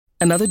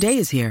Another day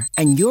is here,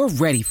 and you're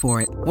ready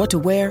for it. What to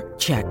wear?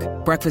 Check.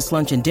 Breakfast,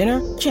 lunch, and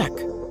dinner? Check.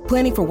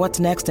 Planning for what's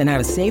next and how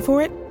to save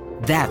for it?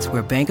 That's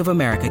where Bank of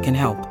America can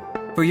help.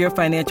 For your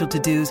financial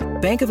to-dos,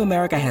 Bank of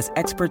America has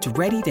experts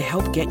ready to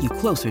help get you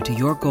closer to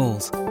your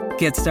goals.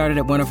 Get started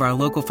at one of our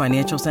local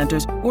financial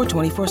centers or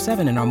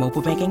 24/7 in our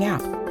mobile banking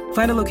app.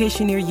 Find a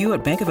location near you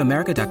at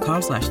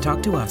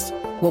bankofamerica.com/talktous.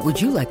 What would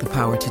you like the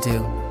power to do?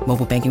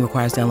 Mobile banking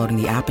requires downloading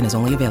the app and is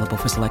only available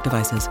for select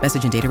devices.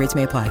 Message and data rates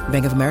may apply.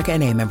 Bank of America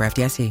NA, member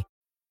FDIC.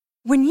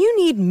 When you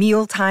need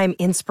mealtime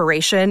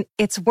inspiration,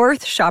 it's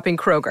worth shopping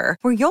Kroger,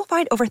 where you'll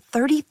find over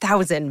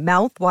 30,000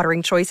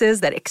 mouth-watering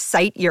choices that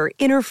excite your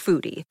inner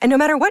foodie. And no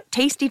matter what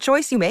tasty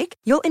choice you make,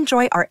 you'll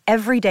enjoy our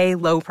everyday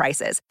low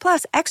prices,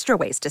 plus extra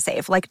ways to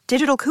save, like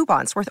digital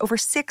coupons worth over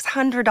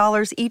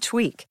 $600 each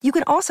week. You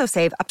can also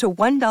save up to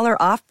 $1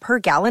 off per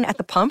gallon at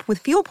the pump with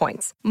fuel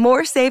points.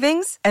 More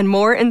savings and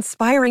more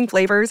inspiring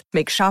flavors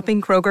make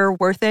shopping Kroger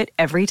worth it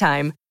every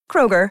time.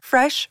 Kroger,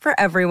 fresh for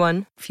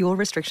everyone. Fuel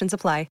restrictions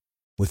apply.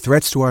 With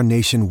threats to our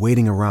nation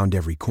waiting around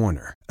every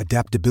corner,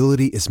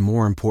 adaptability is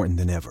more important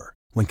than ever.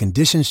 When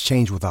conditions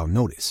change without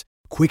notice,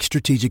 quick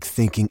strategic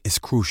thinking is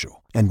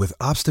crucial. And with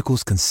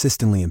obstacles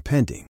consistently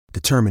impending,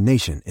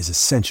 determination is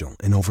essential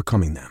in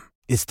overcoming them.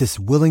 It's this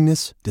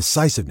willingness,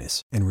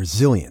 decisiveness, and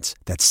resilience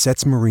that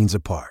sets Marines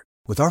apart.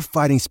 With our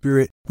fighting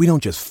spirit, we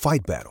don't just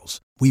fight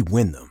battles, we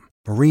win them.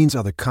 Marines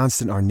are the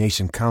constant our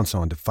nation counts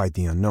on to fight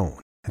the unknown.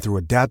 And through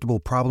adaptable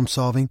problem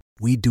solving,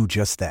 we do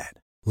just that.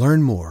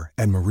 Learn more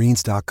at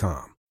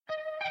marines.com.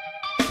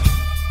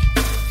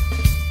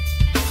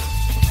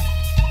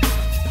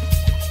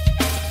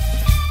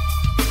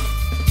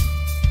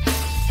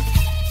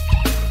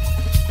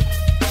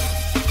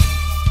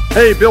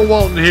 Hey, Bill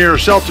Walton here,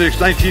 Celtics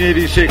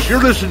 1986. You're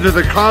listening to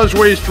the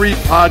Causeway Street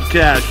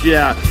Podcast.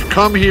 Yeah,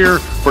 come here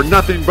for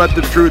nothing but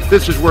the truth.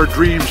 This is where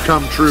dreams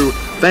come true.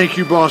 Thank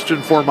you,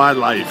 Boston, for my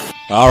life.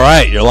 All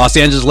right, your Los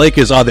Angeles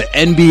Lakers are the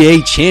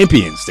NBA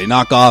champions. They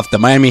knock off the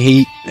Miami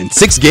Heat in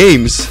 6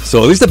 games.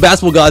 So at least the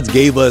basketball gods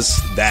gave us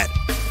that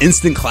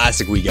instant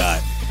classic we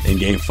got in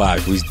Game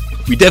 5. We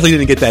definitely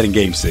didn't get that in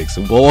Game 6.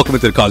 Well, welcome to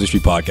the Causeway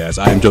Street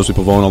Podcast. I am Joseph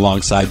Pavone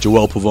alongside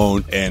Joel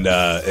Pavone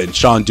and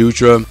Sean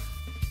Dutra.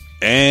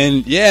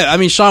 And yeah, I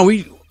mean, Sean,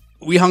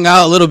 we hung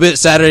out a little bit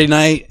Saturday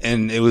night,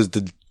 and it was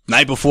the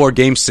night before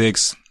Game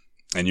 6,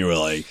 and you were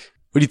like,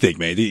 what do you think,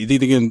 man? Do you think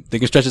they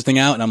can stretch this thing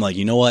out? And I'm like,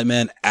 you know what,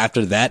 man?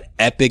 After that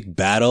epic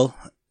battle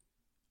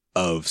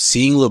of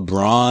seeing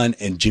LeBron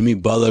and Jimmy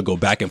Butler go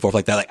back and forth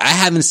like that, like I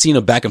haven't seen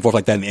a back and forth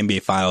like that in the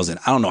NBA Finals in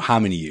I don't know how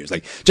many years.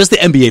 Like just the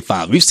NBA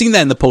Finals. We've seen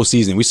that in the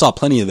postseason. We saw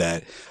plenty of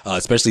that,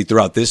 especially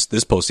throughout this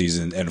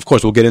postseason. And of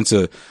course, we'll get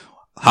into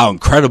how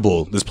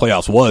incredible this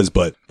playoffs was,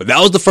 but that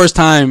was the first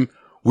time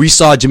we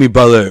saw Jimmy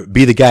Butler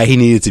be the guy he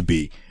needed to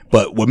be.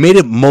 But what made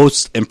it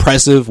most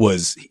impressive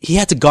was he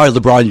had to guard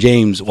LeBron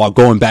James while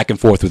going back and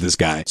forth with this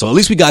guy. So at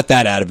least we got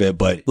that out of it.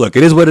 But look,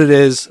 it is what it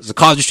is. It's a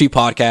Causeway Street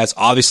podcast.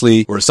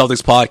 Obviously, we're a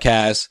Celtics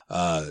podcast.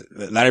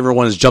 Not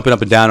everyone is jumping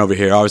up and down over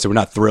here. Obviously, we're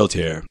not thrilled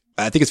here.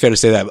 I think it's fair to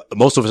say that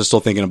most of us are still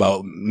thinking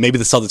about maybe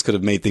the Celtics could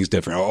have made things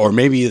different, or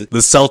maybe the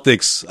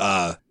Celtics,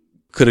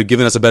 could have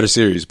given us a better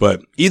series.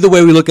 But either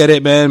way we look at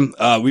it, man,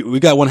 we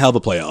got one hell of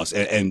a playoffs.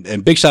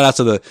 And big shout out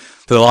to the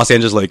Los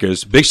Angeles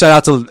Lakers. Big shout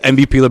out to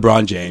MVP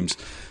LeBron James.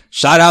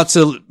 Shout out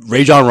to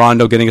Rajon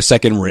Rondo getting a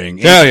second ring.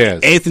 Hell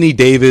yes. Anthony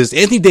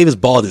Davis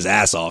balled his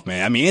ass off,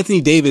 man. I mean, Anthony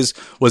Davis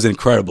was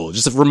incredible.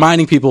 Just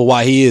reminding people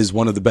why he is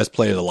one of the best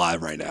players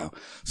alive right now.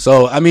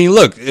 So, I mean,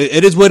 look,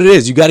 it is what it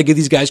is. You got to give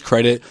these guys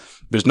credit.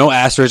 There's no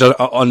asterisk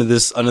under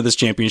this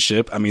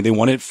championship. I mean, they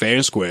won it fair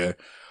and square.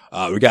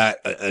 We got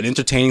an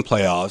entertaining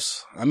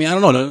playoffs. I mean, I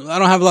don't know. I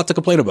don't have a lot to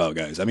complain about,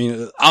 guys. I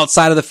mean,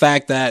 outside of the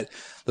fact that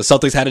the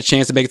Celtics had a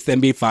chance to make it to the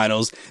NBA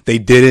Finals, they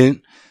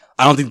didn't.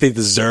 I don't think they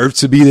deserve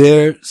to be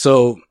there.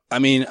 So, I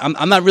mean,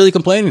 I'm not really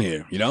complaining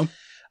here, you know?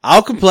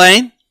 I'll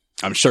complain.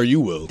 I'm sure you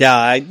will.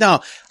 Yeah,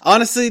 no.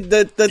 Honestly,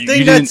 the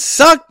thing that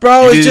sucked,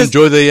 bro, you didn't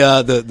enjoy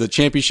the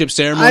championship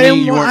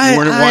ceremony? You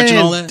weren't watching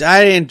all that?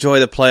 I didn't enjoy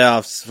the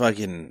playoffs.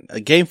 Fucking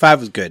Game 5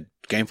 was good.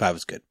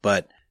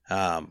 But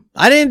I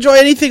didn't enjoy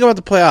anything about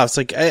the playoffs.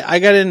 Like I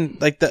got in,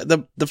 like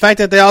the fact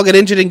that they all got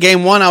injured in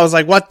Game 1, I was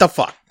like, what the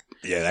fuck?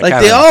 Yeah,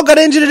 like they all got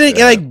injured in it,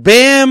 like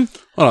bam.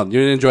 Hold on, you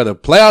didn't enjoy the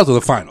playoffs or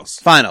the finals?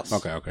 Finals.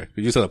 Okay.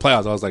 You said the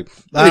playoffs. I was like,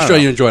 pretty sure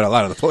you enjoyed a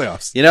lot of the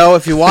playoffs. You know,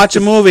 if you watch a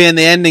movie and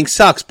the ending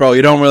sucks, bro,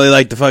 you don't really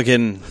like the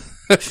fucking,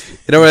 you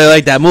don't really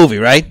like that movie,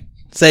 right?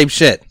 Same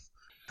shit.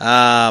 No,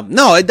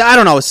 I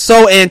don't know. It's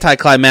so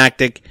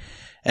anticlimactic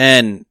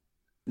and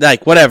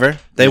like whatever.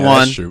 They won.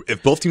 That's true.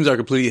 If both teams are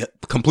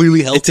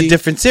completely healthy, it's a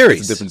different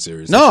series. It's a different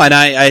series. No, and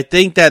I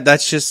think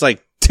that's just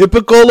like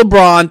typical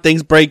LeBron.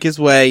 Things break his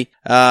way.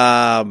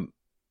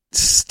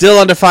 Still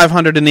under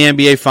 500 in the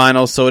NBA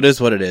Finals, so it is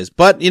what it is.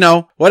 But, you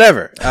know,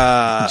 whatever.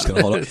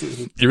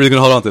 You're really gonna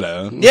hold on to that,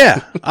 huh?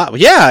 Yeah.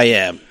 Yeah, I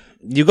am.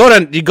 You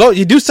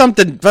do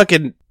something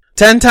fucking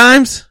 10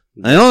 times,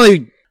 and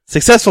only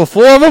successful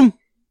 4 of them,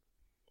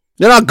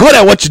 you're not good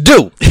at what you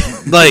do.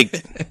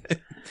 Like,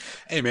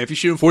 Hey, man, if you're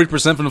shooting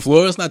 40% from the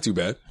floor, it's not too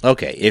bad.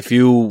 Okay, if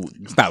you...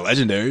 It's not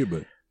legendary,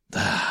 but...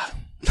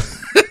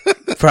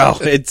 Bro,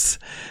 it's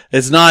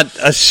not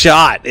a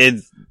shot.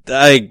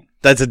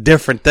 That's a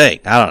different thing.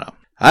 I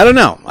don't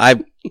know.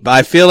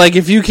 I feel like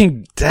if you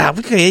can,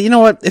 you know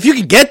what? If you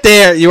can get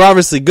there, you're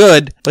obviously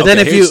good. But then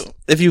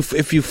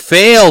if you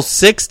fail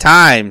 6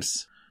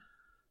 times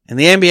in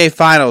the NBA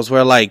Finals,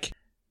 where like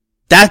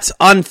that's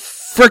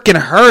unfreaking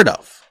heard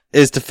of,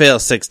 is to fail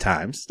 6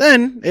 times,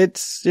 then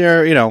it's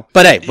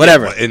But hey,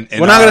 whatever. Yeah,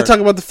 we're not going to talk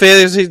about the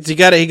failures. He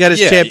got his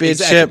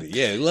championship. Exactly.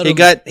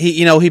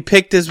 Yeah, he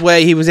picked his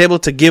way. He was able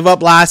to give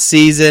up last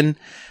season.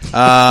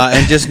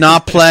 And just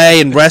not play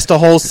and rest a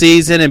whole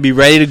season and be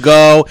ready to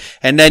go.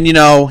 And then,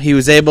 he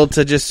was able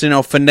to just,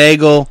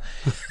 finagle,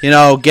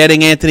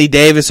 getting Anthony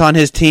Davis on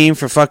his team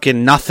for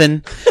fucking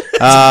nothing.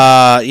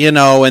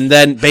 And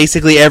then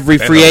basically every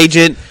free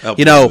agent,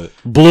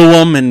 blew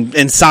him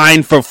and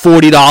signed for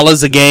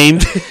 $40 a game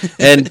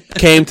and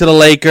came to the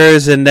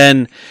Lakers. And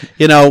then,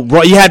 you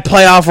had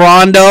playoff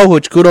Rondo,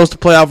 which kudos to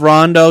playoff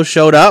Rondo,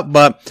 showed up,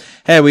 but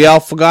hey, we all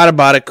forgot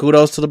about it.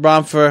 Kudos to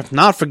LeBron for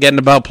not forgetting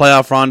about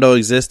playoff Rondo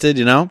existed,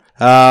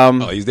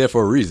 he's there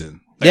for a reason.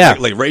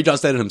 Like Ray John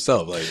said it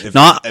himself. Like,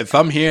 if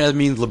I'm here, that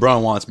means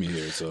LeBron wants me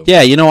here. So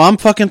yeah, I'm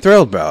fucking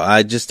thrilled, bro.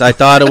 I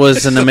thought it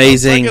was an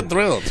amazing. I'm fucking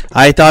thrilled.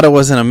 I thought it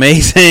was an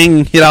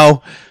amazing,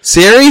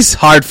 series.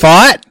 Hard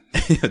fought.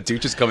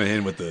 Dude, just coming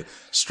in with the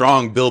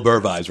strong Bill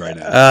Burr vibes right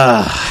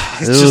now.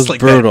 It's just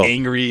like brutal. That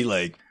angry,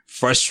 like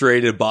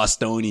frustrated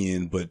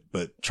Bostonian, but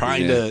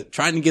trying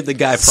to give the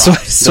guy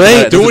props.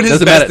 Doing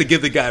his best to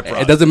give the guy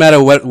props. It doesn't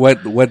matter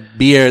what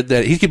beer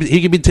that he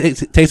could be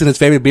tasting his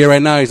favorite beer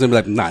right now. He's gonna be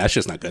like, nah, that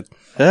shit's not good.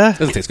 It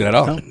doesn't taste good at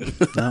all.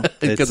 No,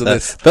 because of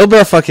this. Bill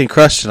Burr fucking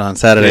crushed it on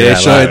Saturday. Yeah,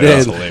 Night sure Live.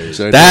 did. Hilarious.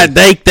 Sure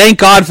Thank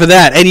God for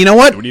that. And you know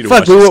what? We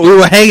Fuck, we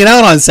were hanging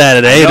out on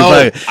Saturday.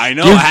 I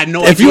know. I had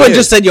no idea. If you had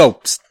just said,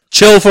 yo,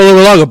 chill for a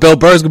little longer, Bill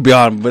Burr's gonna be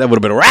on, that would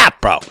have been a wrap,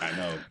 bro. I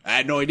know. I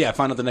had no idea. I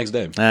found out the next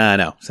day. I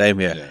know. Same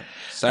here. Yeah.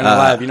 Saturday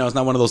Night Live, it's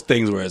not one of those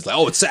things where it's like,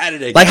 oh, it's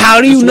Saturday. Like,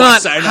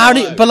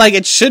 but like,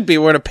 it should be.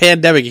 We're in a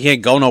pandemic. You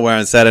can't go nowhere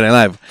on Saturday Night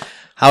Live.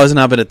 How has it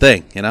not been a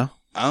thing,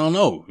 I don't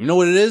know. You know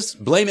what it is?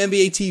 Blame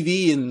NBA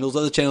TV and those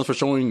other channels for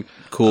showing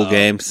cool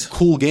games.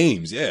 Cool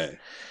games, yeah.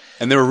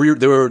 And they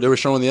were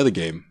showing the other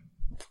game.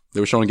 They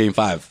were showing Game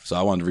 5, so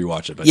I wanted to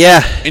rewatch it. But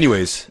yeah.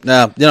 Anyways,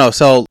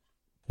 so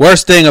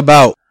worst thing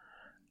about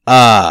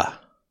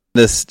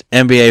this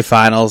NBA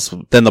Finals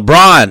than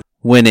LeBron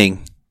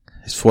winning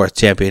his 4th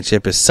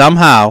championship is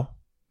somehow,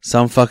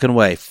 some fucking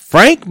way,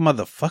 Frank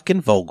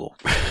motherfucking Vogel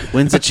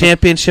wins the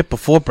championship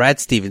before Brad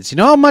Stevens. You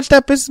know how much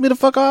that pisses me the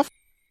fuck off?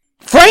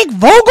 Frank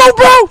Vogel,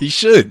 bro. He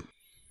should.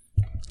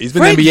 He's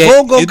been Frank NBA.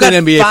 Vogel He's been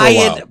got NBA for a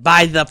while. fired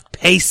by the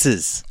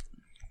Pacers.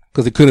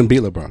 Because he couldn't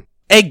beat LeBron.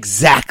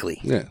 Exactly.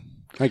 Yeah,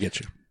 I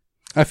get you.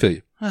 I feel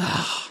you.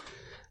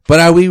 But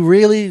are we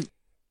really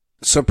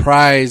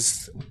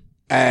surprised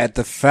at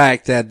the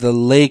fact that the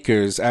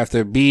Lakers,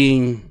 after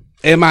being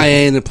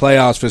MIA in the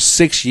playoffs for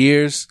 6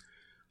 years,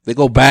 they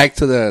go back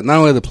to not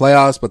only the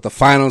playoffs, but the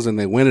finals, and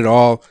they win it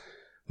all?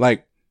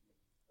 Like,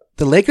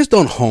 the Lakers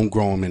don't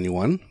homegrown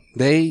anyone.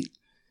 They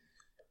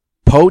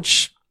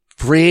poach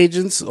free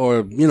agents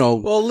or,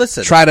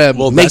 try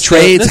to make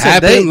trades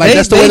happen.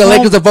 That's the way the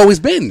Lakers have always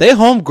been. They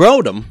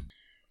homegrown them.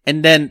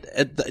 And then,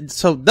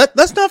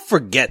 let's not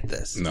forget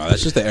this. No,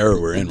 that's just the era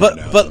we're in right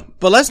now.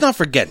 But let's not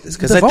forget this,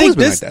 because I think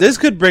this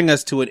could bring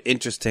us to an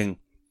interesting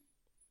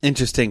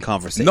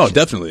conversation. No,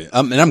 definitely.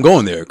 And I'm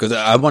going there because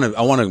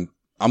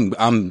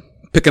I'm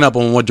picking up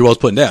on what Joel's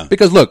putting down.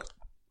 Because look,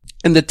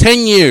 in the 10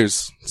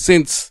 years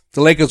since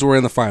the Lakers were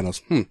in the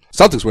finals,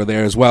 Celtics were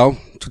there as well,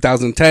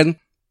 2010.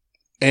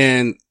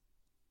 And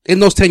in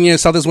those 10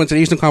 years, Celtics went to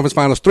the Eastern Conference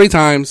Finals 3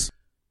 times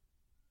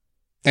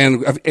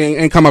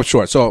and come up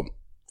short. So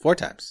 4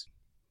 times.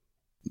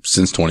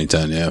 Since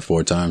 2010, yeah,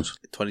 4 times.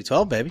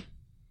 2012, baby.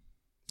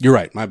 You're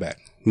right. My bad.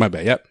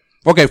 Yep.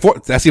 Okay,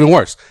 4. That's even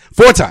worse.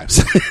 4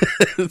 times.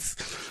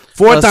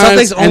 4 times.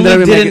 Celtics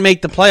only didn't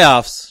make the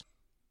playoffs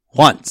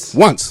once.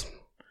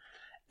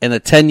 In the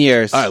 10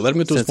 years. All right, let him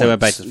get to his since they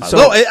went back to the points.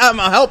 finals. I'm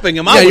helping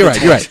him out. Yeah,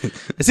 you're right.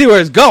 I see where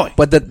it's going.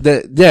 But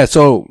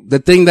so the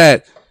thing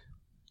that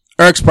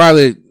irks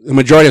probably the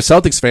majority of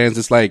Celtics fans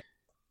is like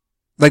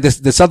the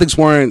Celtics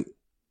weren't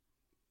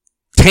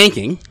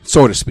tanking,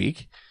 so to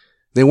speak.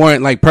 They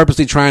weren't like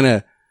purposely trying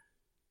to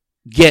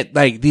get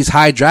like these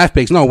high draft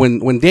picks. No, when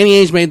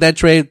Danny Ainge made that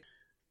trade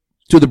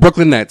to the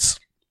Brooklyn Nets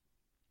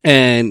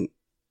and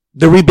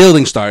the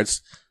rebuilding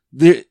starts,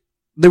 the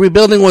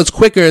rebuilding was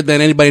quicker than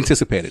anybody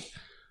anticipated,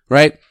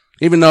 right?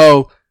 Even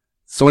though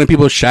so many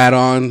people shat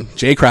on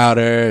Jay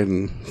Crowder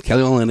and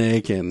Kelly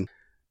Olynyk, and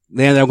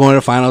they ended up going to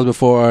the finals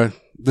before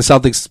the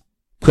Celtics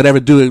could ever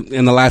do it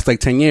in the last like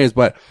 10 years.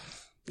 But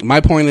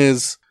my point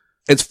is,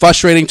 it's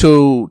frustrating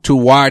to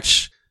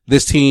watch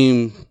this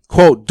team,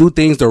 quote, do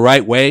things the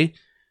right way,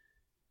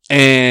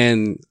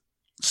 and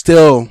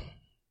still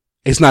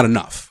it's not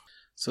enough.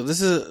 So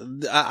this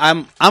is,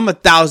 I'm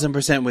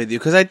 1,000% with you,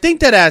 because I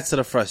think that adds to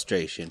the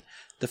frustration.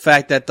 The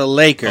fact that the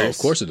Lakers,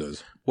 of course it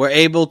does, were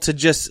able to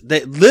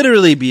they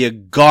literally be a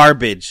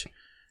garbage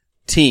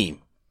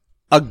team.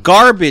 A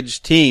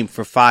garbage team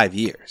for 5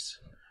 years.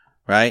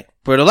 Right?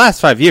 For the last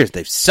 5 years,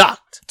 they've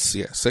sucked.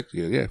 Yeah, 6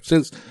 years. Yeah,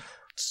 since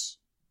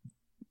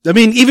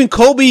even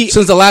Kobe.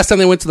 Since the last time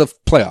they went to the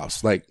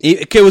playoffs, like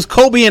it was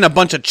Kobe and a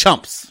bunch of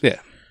chumps. Yeah,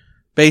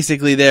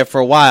 basically there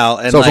for a while.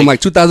 And so from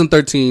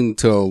 2013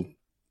 till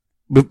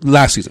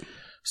last season.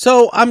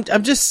 So I'm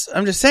just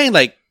saying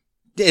and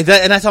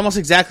that's almost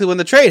exactly when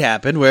the trade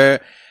happened.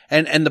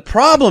 And the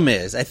problem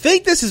is, I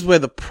think this is where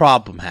the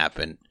problem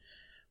happened.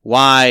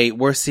 Why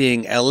we're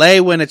seeing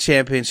LA win a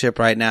championship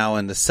right now,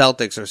 and the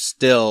Celtics are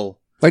still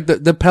like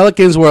the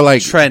Pelicans were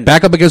trending.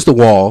 Back up against the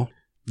wall.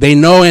 They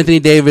know Anthony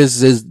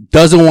Davis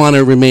doesn't want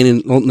to remain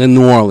in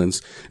New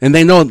Orleans, and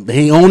they know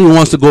he only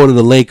wants to go to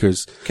the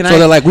Lakers.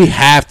 They're like, we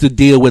have to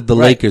deal with the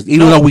Lakers,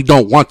 even though we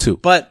don't want to.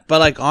 But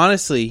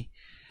honestly,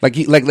 like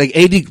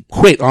AD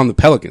quit on the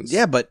Pelicans.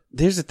 Yeah, but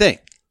here's the thing: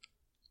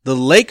 the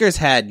Lakers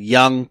had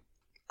young,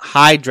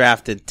 high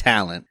drafted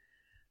talent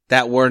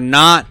that were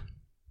not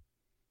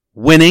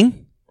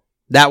winning,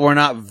 that were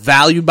not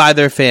valued by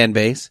their fan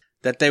base,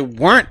 that they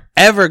weren't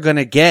ever going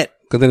to get.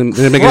 Because they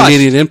didn't make an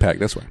immediate impact.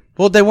 That's why.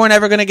 Well, they weren't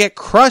ever going to get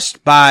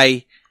crushed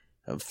by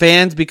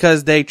fans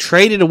because they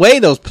traded away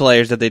those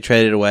players that they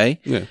traded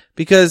away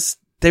because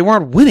they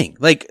weren't winning.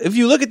 Like, if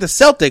you look at the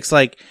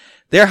Celtics,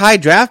 their high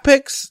draft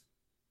picks,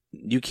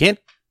 you can't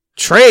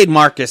trade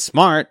Marcus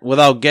Smart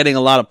without getting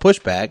a lot of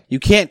pushback. You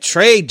can't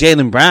trade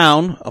Jaylen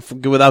Brown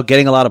without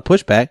getting a lot of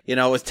pushback.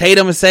 With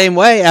Tatum the same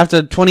way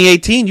after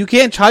 2018,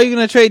 how are you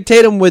going to trade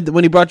Tatum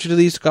when he brought you to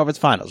the Eastern Conference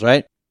Finals,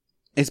 right?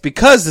 It's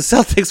because the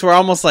Celtics were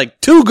almost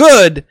too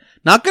good.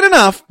 Not good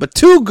enough, but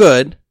too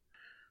good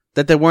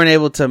that they weren't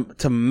able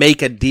to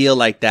make a deal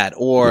like that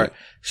or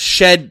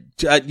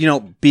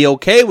be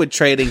okay with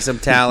trading some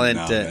talent.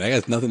 No, man, that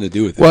has nothing to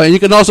do with it. Well, and you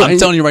can also, I'm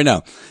telling you right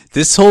now,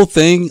 this whole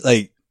thing,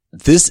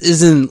 this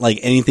isn't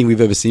anything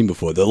we've ever seen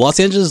before. The Los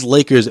Angeles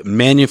Lakers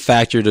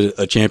manufactured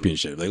a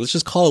championship. Let's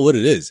just call it what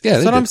it is. Yeah,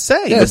 that's what I'm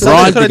saying. Yeah,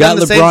 LeBron could have done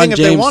the same thing if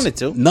they wanted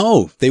to.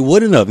 No, they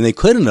wouldn't have, and they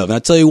couldn't have. And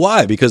I'll tell you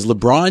why. Because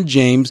LeBron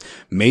James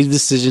made the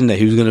decision that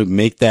he was going to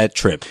make that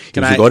trip. He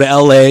was going to go to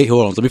L.A.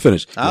 Hold on, let me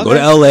finish. He was going to go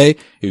to L.A.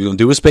 He was going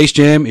to do his Space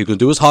Jam. He was going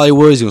to do his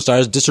Hollywood. He was going to start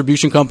his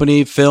distribution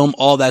company, film,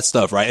 all that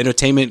stuff, right?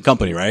 Entertainment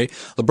company, right?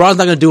 LeBron's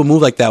not going to do a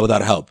move like that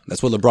without help.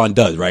 That's what LeBron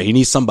does, right? He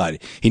needs somebody.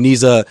 He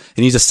needs a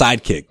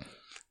sidekick.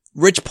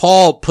 Rich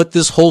Paul put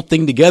this whole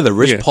thing together.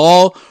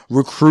 Paul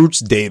recruits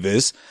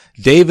Davis.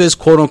 Davis,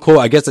 quote unquote,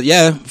 I guess,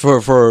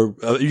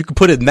 you could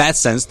put it in that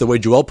sense, the way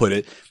Joel put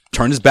it,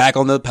 turned his back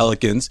on the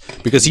Pelicans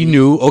because he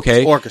knew,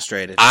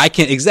 orchestrated.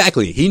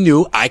 He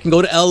knew I can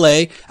go to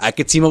LA. I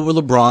can team up with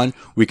LeBron.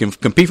 We can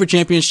compete for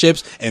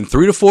championships, and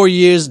 3 to 4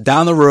 years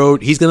down the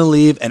road, he's going to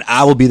leave and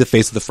I will be the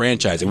face of the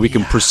franchise and we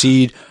can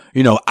proceed.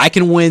 I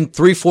can win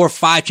 3, 4,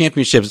 5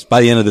 championships by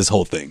the end of this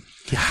whole thing.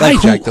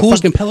 Hijack the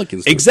fucking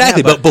Pelicans.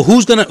 Exactly. Yeah, but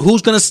who's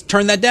gonna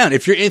turn that down?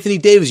 If you're Anthony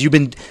Davis, you've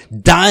been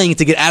dying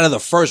to get out of the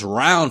first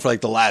round for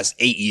the last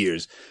 8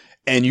 years.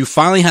 And you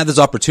finally had this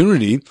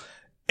opportunity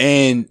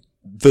and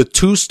the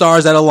 2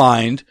 stars that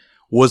aligned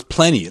was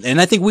plenty. And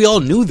I think we all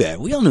knew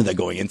that. We all knew that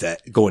going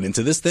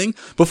into this thing.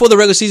 Before the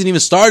regular season even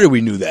started,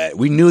 we knew that.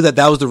 We knew that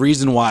was the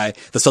reason why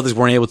the Celtics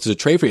weren't able to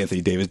trade for Anthony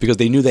Davis, because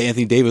they knew that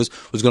Anthony Davis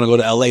was going to go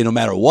to LA no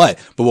matter what.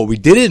 But what we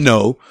didn't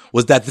know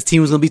was that the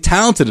team was going to be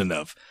talented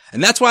enough.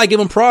 And that's why I give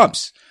them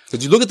props.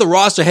 Because you look at the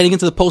roster heading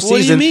into the postseason,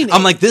 what do you mean?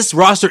 I'm like, this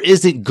roster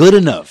isn't good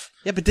enough.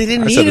 Yeah, but they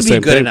didn't need to be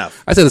good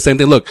enough. I said the same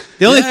thing. Look,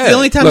 the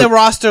only time the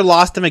roster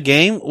lost them a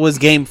game was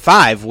Game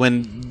 5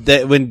 when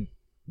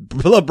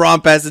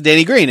LeBron passed to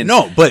Danny Green.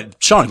 No, but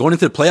Sean, going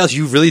into the playoffs,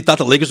 you really thought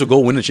the Lakers would go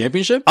win the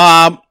championship?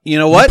 You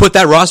know what? You put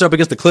that roster up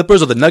against the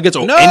Clippers or the Nuggets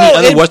or any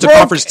other Western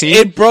Conference team.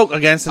 It broke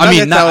against the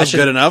Nuggets. That was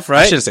good enough,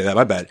 right? I shouldn't say that.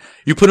 My bad.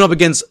 You put them up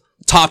against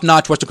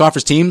top-notch Western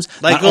Conference teams.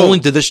 Not only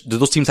did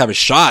those teams have a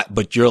shot,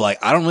 but you're like,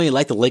 I don't really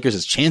like the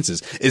Lakers'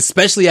 chances,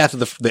 especially after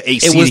the 8 seeding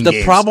games. It was the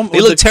games. problem.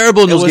 They looked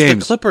terrible in those games. It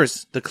was the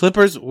Clippers. The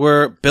Clippers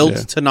were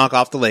built to knock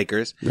off the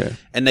Lakers,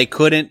 and they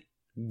couldn't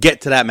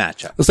get to that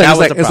matchup.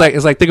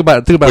 It's like think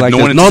about it like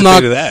no this. No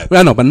knock.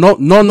 I know, but no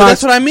knock.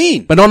 That's what I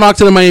mean. But no knock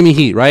to the Miami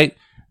Heat, right?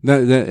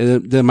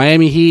 The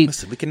Miami Heat.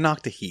 Listen, we can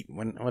knock the Heat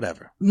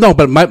whatever. No,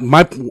 but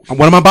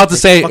what I'm about to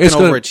say is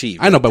overachieve.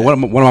 I know, but what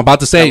I'm about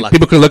to say,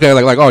 people could look at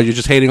it like, oh, you're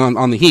just hating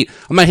on the Heat.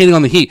 I'm not hating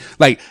on the Heat.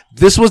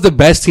 This was the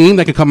best team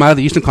that could come out of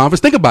the Eastern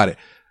Conference. Think about it.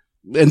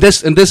 And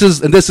this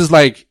is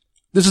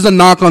a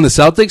knock on the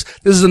Celtics.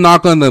 This is a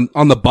knock on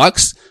the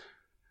Bucks.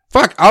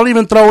 Fuck, I'll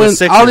even throw in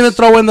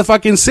the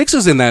fucking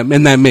Sixers in that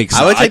mix.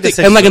 I would take the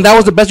Sixers. And that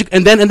was the best.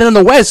 And then in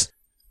the West,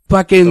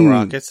 fucking the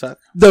Rockets suck.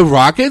 The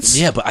Rockets?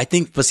 Yeah, but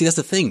see, that's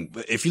the thing.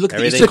 If you look at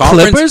the Eastern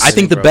Conference, Clippers? I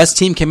think the best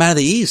team came out of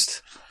the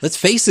East. Let's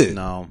face it.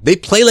 No. They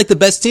play like the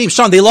best team.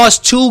 Sean, they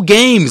lost 2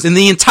 games in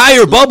the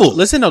entire bubble.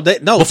 Listen,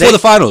 before the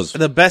finals.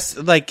 The best,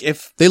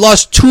 if they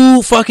lost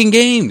 2 fucking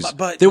games.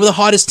 But they were the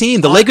hottest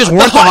team. The Lakers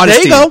weren't the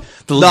hottest team.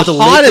 The hottest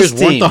Lakers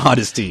weren't team. the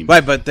hottest team.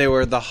 Right, but they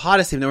were the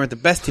hottest team. They weren't the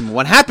best team.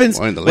 What happens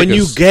Well, the when you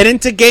Lakers- get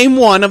into game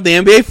 1 of the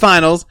NBA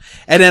Finals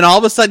and then all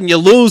of a sudden you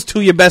lose 2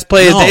 of your best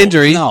players to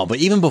injury? No, but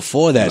even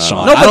before that,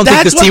 Sean, No, I don't but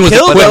think this that's team what was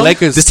killed equipped. them.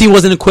 Lakers- This team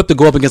wasn't equipped to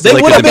go up against the They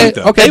Lakers would've and beat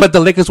been- them. Okay, but the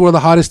Lakers were the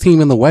hottest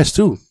team in the West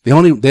too. They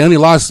only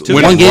lost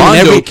When one game in Rondo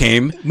every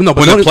came, No,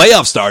 but when they the only-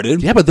 playoffs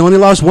started. Yeah, but they only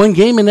lost one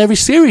game in every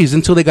series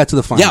until they got to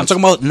the finals. Yeah, I'm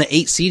talking about in the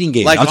 8 seeding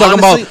game. Like, I'm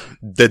talking honestly-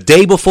 about the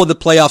day before the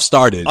playoffs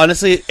started.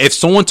 Honestly, if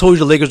someone told you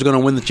the Lakers were going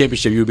to win the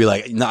championship, you would be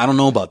like, "No, I don't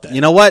know about that."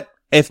 you know what?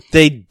 If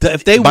they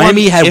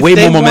Miami won, had if way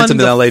they more momentum won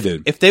than the- LA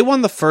did. If they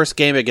won the first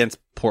game against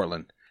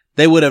Portland,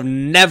 they would have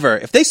never.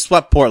 If they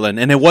swept Portland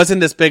and it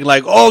wasn't this big,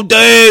 like, oh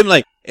damn,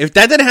 like if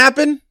that didn't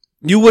happen,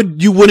 you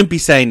wouldn't be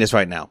saying this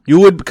right now. You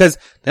would, because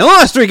they only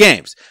lost 3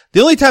 games.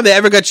 The only time they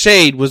ever got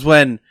shade was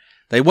when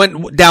they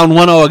went down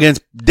 1-0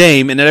 against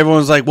Dame, and then everyone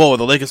was like, "Whoa,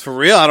 the Lakers for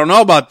real? I don't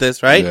know about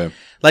this, right?" Yeah.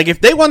 Like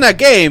if they won that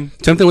game,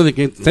 Same thing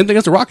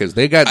against the Rockets.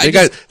 They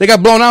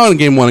got blown out in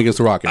game 1 against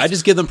the Rockets. I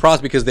just give them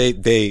props because they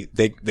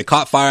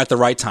caught fire at the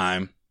right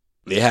time.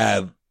 They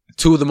have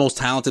 2 of the most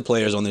talented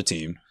players on their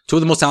team, 2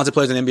 of the most talented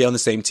players in the NBA on the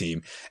same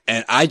team,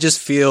 and I just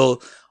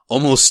feel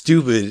almost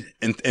stupid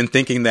in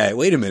thinking that,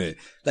 wait a minute,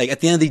 like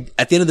at the end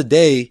of the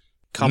day,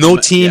 no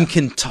team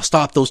can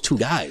stop those 2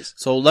 guys.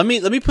 so let me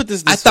put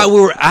this. I thought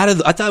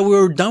we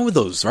were done with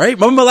those, right?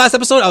 Remember my last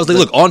episode? I was like,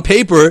 look, on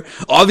paper,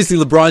 obviously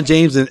LeBron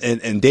James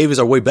and Davis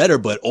are way better,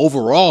 but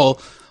overall,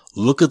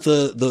 look at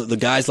the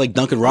guys like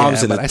Duncan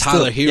Robinson but and I still-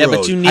 Tyler Hero. Yeah,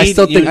 but you need. I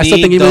still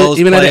think those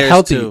even at it players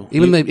healthy, too.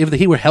 if the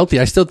Heat were healthy,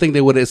 I still think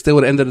they would have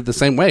ended it the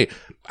same way.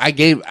 I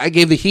gave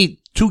the Heat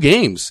 2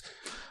 games.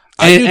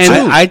 I do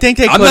too. I think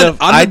they I'm could have.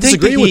 not I think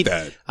disagreeing the with Heat,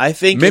 that. I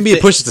think Maybe if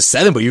it pushes to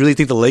 7, but you really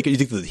think you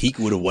think the Heat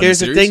would have won Here's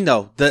the the series? thing,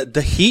 though.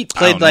 The Heat I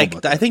played don't know like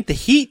about that. I think the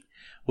Heat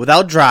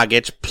without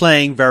Dragic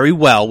playing very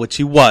well, which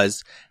he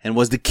was, and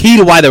was the key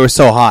to why they were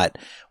so hot.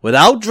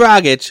 Without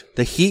Dragic,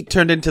 the Heat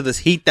turned into this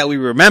Heat that we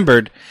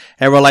remembered,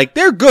 and we're like,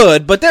 they're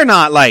good, but they're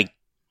not like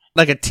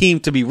a team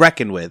to be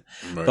reckoned with.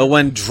 Right. But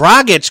when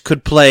Dragic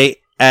could play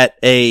at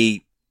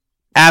a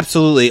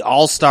absolutely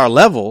all-star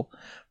level,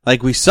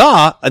 like we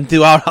saw, and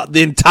throughout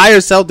the entire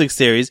Celtics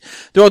series,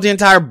 throughout the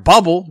entire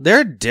bubble,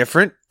 they're a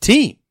different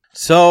team.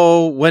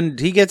 So when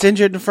he gets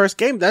injured in the first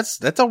game,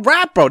 that's a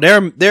wrap, bro.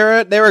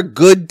 They're a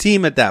good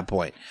team at that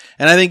point.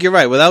 And I think you're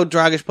right. Without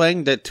Dragic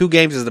playing, that 2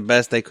 games is the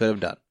best they could have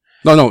done.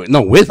 No.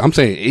 I'm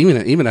saying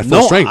even at full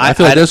No, strength, I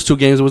feel like those 2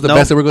 games was the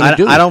best they were going to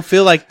do. I don't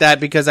feel like that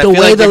because I The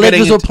feel way like the you're Lakers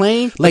getting were into-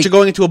 playing, but like you're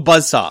going into a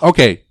buzzsaw.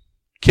 okay,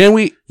 can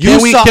we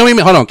saw-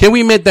 hold on? Can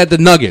we admit that the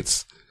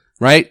Nuggets,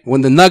 right?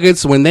 When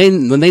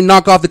they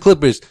knock off the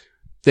Clippers,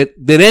 did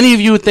any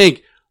of you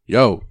think,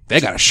 yo,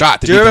 they got a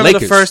shot to Do beat you the remember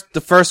Lakers?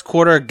 the first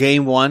quarter of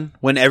game 1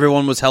 when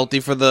everyone was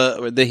healthy for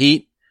the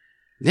Heat?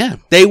 Yeah,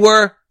 They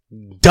were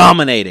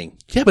dominating.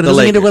 yeah, but it the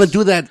doesn't mean they're Lakers. going to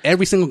do that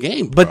every single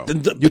game. But, bro.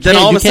 but then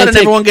all of a sudden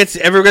everyone gets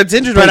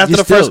injured right after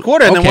the first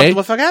quarter, and then what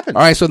the fuck happened?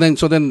 All right, so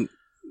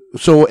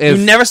if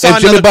You never saw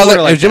if Jimmy another Butler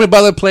quarter like if Jimmy that.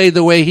 Butler played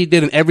the way he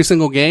did in every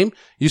single game,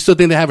 you still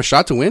think they have a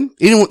shot to win,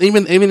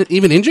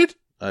 even injured?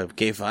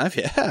 Game 5,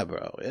 yeah,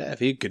 bro. Yeah, if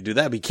he could do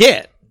that, but he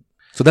can't.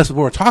 So that's what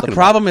we're talking about. The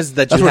problem is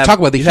that That's you what we're have,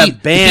 talking about. you The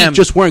have Bam. Heat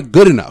just weren't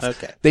good enough.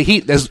 Okay. The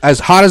Heat, as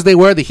hot as they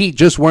were, the Heat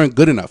just weren't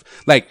good enough.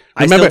 Like,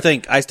 remember,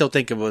 I still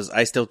think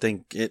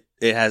it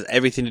has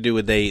everything to do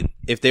with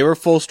if they were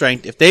full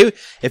strength,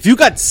 if you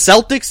got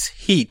Celtics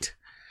Heat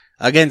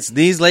against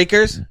these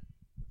Lakers,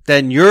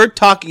 then you're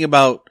talking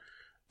about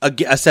a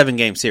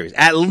 7-game series,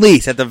 at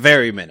least, at the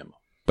very minimum.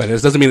 but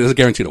it doesn't mean it's a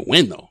guarantee to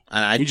win, though.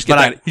 You just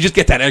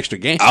get that extra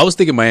game. I was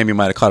thinking Miami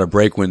might have caught a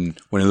break when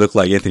it looked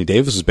like Anthony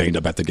Davis was banged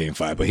up after game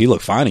 5, but he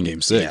looked fine in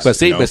game 6. But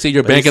see, you know? you're But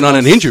he's banking the on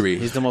an most- injury.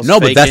 He's the most No,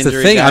 but fake that's the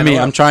injury thing. guy I in mean, the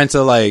I'm world. trying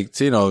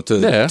to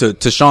Yeah.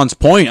 to Sean's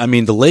point. I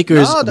mean, the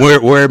Lakers, No,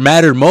 where it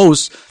mattered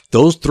most,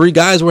 those 3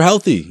 guys were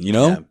healthy, you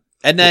know? Yeah.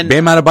 And then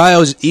Bam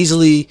Adebayo is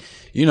easily,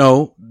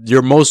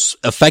 your most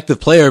effective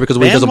player because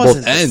of what he Bam does on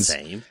wasn't both the ends.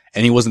 same.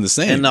 And he wasn't the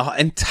same. in the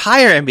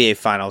entire NBA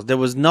Finals, there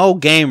was no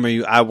game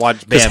where I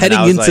watched Bam. Because and heading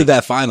I was into like,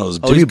 that finals,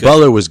 oh, Jimmy he's good.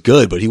 Butler was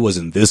good, but he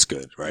wasn't this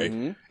good, right?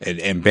 Mm-hmm.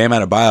 And Bam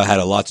Adebayo had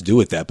a lot to do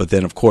with that. But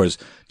then, of course,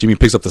 Jimmy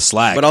picks up the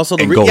slack, But also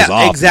and goes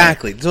off.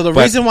 exactly. So the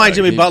But- reason why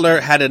Jimmy he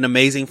Butler had an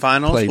amazing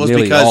finals played was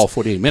nearly because all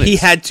 48 minutes. he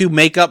had to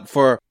make up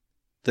for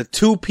the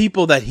 2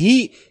 people that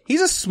he's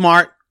a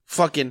smart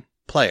fucking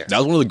player. That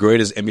was one of the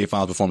greatest NBA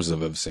Finals performances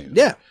I've ever seen.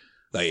 Yeah.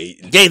 Like,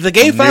 The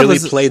game 5 nearly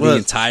was played the was-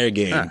 entire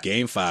game. Yeah.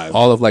 Game 5.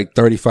 all of like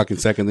 30 fucking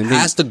seconds. And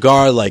Has to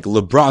guard like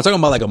LeBron. I'm talking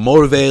about like a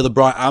motivated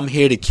LeBron. I'm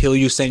here to kill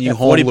you, send you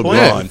home, 40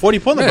 LeBron. point, 40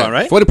 point LeBron,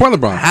 right? 40-point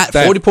LeBron.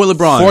 That 40-point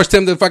LeBron. Forced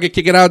him to fucking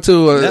kick it out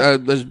to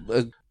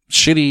a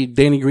shitty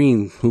Danny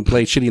Green who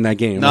played shitty in that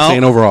game. I'm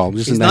saying overall.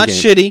 Just he's in that not game.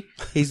 shitty.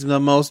 He's the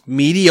most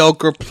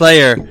mediocre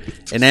player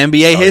in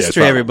NBA Oh,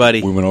 history, yeah,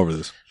 everybody. We went over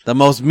this. The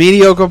most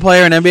mediocre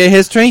player in NBA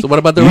history. So what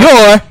about the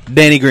You're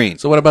Danny Green.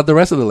 So what about the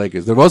rest of the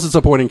Lakers? There was a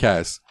supporting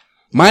cast.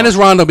 Minus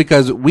Rondo,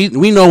 because we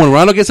know when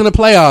Rondo gets in the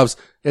playoffs,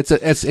 it's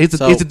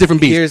a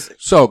different beast. here's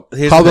So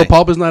the Caldwell thing.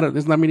 Pope is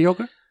not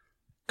mediocre.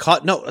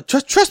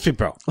 Trust me,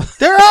 bro.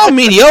 They're all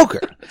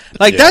mediocre.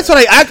 Like that's what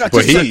I got.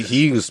 But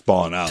he was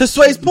balling out. To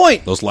Sway's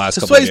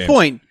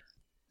point,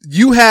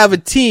 you have a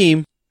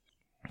team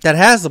that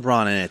has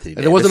LeBron and Anthony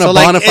Davis. There wasn't a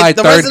bona fide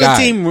third guy. The rest of the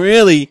team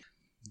really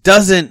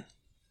doesn't.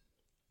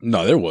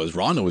 No, there was.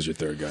 Rondo was your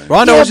third guy.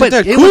 Rondo was your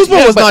third. Kuzma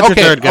was not your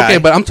third guy. Okay,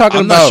 but I'm talking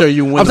about. Not sure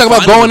you win. I'm talking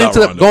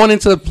about going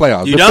into the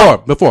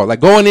playoffs. Before, like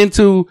going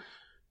into,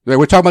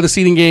 we're talking about the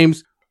seeding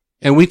games,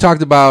 and we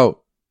talked about.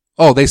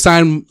 Oh, they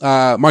signed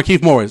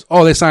Markieff Morris.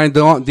 Oh, they signed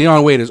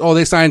Dion Waiters. Oh,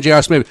 they signed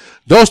J.R. Smith.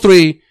 Those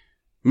three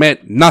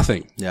meant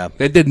nothing. Yeah,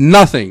 they did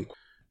nothing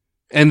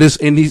in these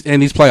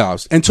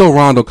playoffs until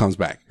Rondo comes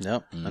back.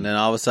 Yep, and then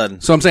all of a sudden.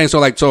 So I'm saying,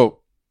 so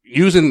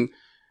using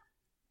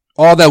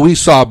all that we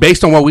saw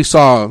based on what we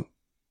saw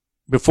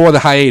before the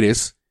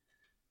hiatus,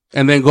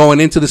 and then going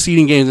into the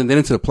seeding games and then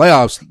into the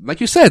playoffs, like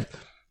you said,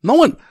 no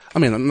one. I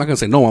mean, I'm not gonna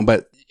say no one,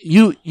 but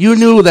you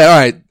knew that all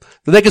right,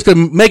 the Lakers could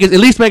at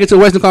least make it to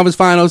the Western Conference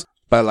Finals.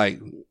 But like,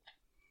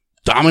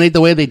 dominate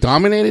the way they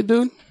dominated,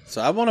 dude. So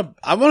I want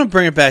to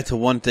bring it back to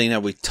one thing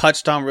that we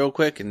touched on real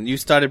quick, and you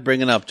started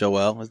bringing up,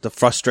 Joel, is the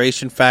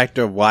frustration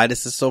factor of why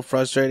this is so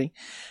frustrating,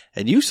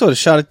 and you sort of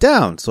shut it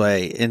down,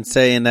 Sway, in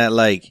saying that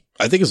like.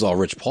 I think it's all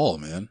Rich Paul,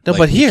 man. No, like,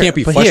 but you can't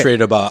be frustrated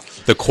about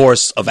the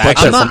course of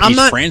action from each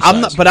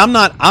franchise.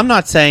 I'm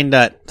not saying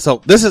that.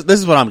 So this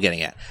is what I'm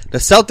getting at. The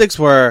Celtics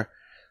were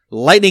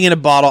lightning in a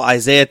bottle.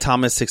 Isaiah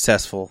Thomas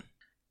successful.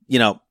 You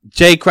know,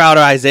 Jay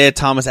Crowder, Isaiah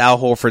Thomas, Al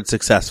Horford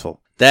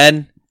successful.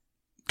 Then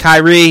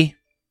Kyrie,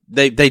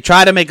 they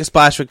try to make a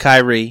splash with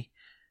Kyrie,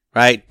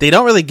 right? They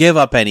don't really give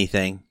up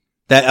anything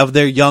that of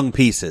their young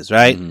pieces,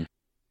 right? Mm-hmm.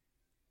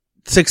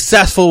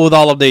 Successful with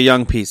all of their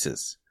young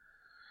pieces.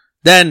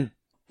 Then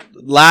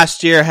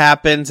last year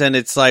happens and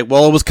it's like,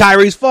 well, it was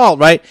Kyrie's fault,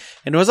 right?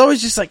 And it was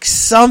always just like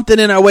something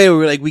in our way where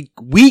we're like,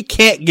 we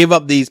can't give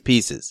up these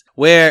pieces.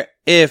 Where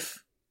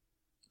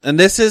and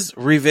this is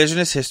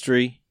revisionist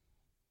history,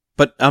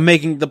 but I'm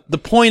making the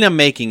point I'm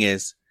making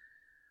is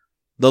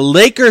the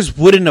Lakers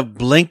wouldn't have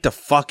blinked a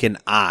fucking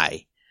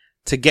eye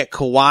to get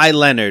Kawhi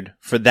Leonard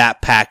for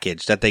that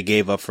package that they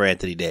gave up for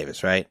Anthony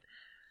Davis, right?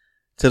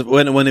 To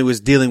when he was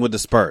dealing with the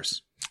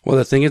Spurs. Well,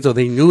 the thing is, though,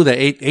 they knew that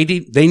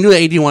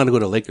AD wanted to go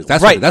to the Lakers.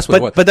 That's right. That's what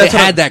it was. But they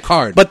had that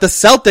card. But the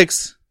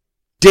Celtics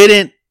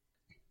didn't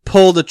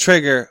pull the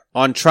trigger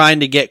on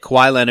trying to get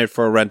Kawhi Leonard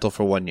for a rental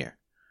for 1 year.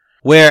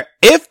 Where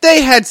if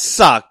they had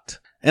sucked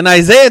and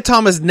Isaiah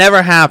Thomas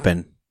never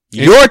happened,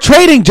 you're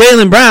trading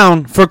Jaylen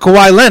Brown for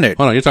Kawhi Leonard.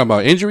 Hold on, you're talking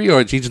about injury or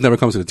he just never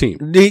comes to the team?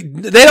 They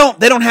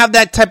don't have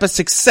that type of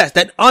success.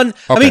 I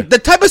mean, the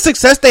type of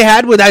success they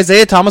had with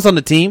Isaiah Thomas on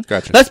the team.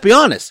 Gotcha. Let's be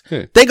honest.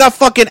 Yeah. They got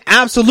fucking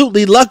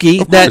absolutely lucky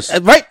right?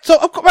 So,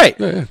 right.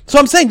 Yeah. So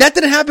I'm saying that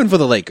didn't happen for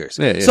the Lakers.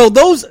 Yeah. So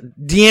those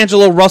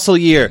D'Angelo Russell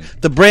year,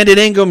 the Brandon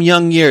Ingram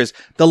young years,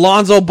 the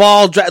Lonzo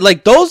Ball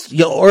like those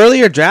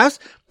earlier drafts,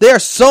 they are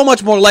so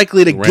much more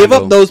likely to give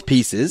up those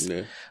pieces.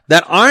 Yeah.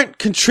 That aren't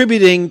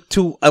contributing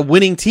to a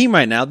winning team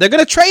right now. They're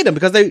going to trade them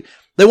because they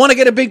want to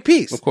get a big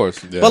piece. Of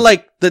course. Yeah. But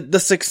like the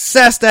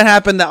success that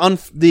happened,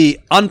 the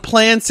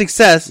unplanned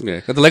success. Yeah.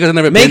 Cause the Lakers have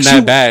never been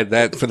that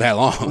bad for that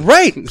long.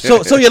 Right.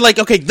 So you're like,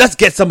 okay, let's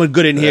get someone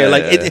good in here.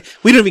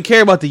 We don't even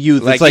care about the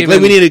youth. It's like we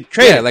need to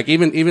trade. Yeah. Like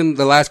even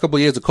the last couple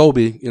of years of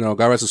Kobe, God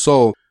rest his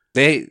soul.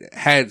 They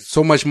had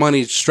so much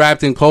money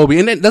strapped in Kobe,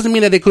 and it doesn't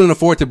mean that they couldn't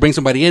afford to bring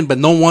somebody in, but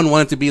no one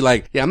wanted to be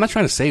like, yeah, I'm not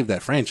trying to save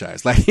that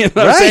franchise. Like, you know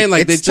what I'm saying?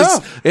 Like, it's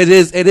tough. It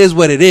is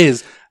what it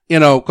is.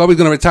 Kobe's going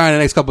to retire in the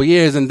next couple of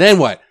years, and then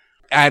what?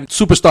 Add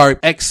superstar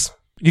X.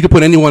 You could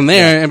put anyone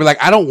there and be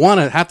like, I don't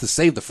want to have to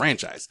save the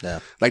franchise. Yeah.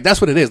 Like, that's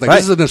what it is. Like,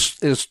 this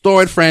is a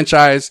storied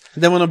franchise.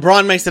 Then when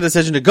LeBron makes the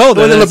decision to go,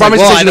 then LeBron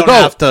makes the decision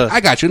to go. I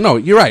got you. No,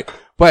 you're right.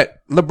 But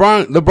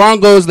LeBron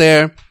goes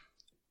there,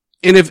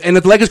 and if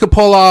the Lakers could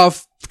pull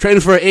off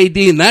trading for AD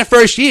in that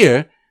first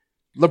year,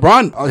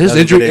 LeBron, his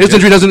injury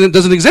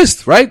doesn't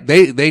exist, right?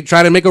 They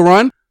try to make a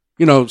run,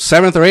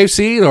 7th or 8th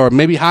seed or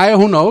maybe higher,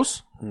 who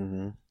knows?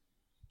 Mm-hmm.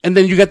 And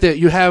then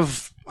you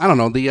have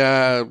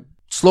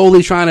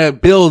slowly trying to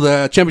build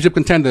a championship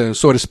contender,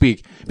 so to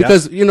speak.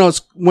 Because,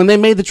 when they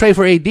made the trade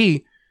for AD,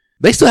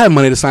 they still had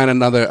money to sign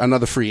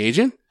another free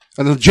agent,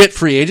 a legit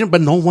free agent,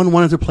 but no one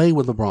wanted to play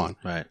with LeBron.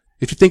 Right.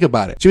 If you think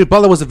about it, Jimmy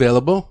Butler was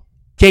available.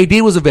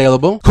 KD was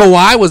available.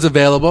 Kawhi was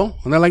available.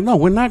 And they're like, no,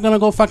 we're not going to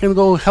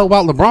go help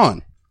out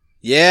LeBron.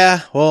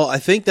 Yeah. Well, I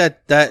think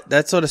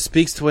that sort of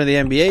speaks to where the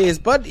NBA is.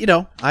 But,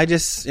 I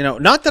just,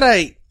 not that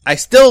I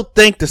still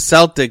think the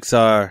Celtics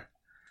are.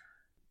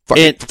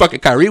 Fucking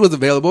Kyrie was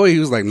available. He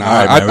was like, nah,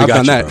 right, I've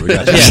done that. Bro, we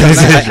got you.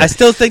 I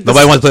still think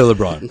nobody wants to play with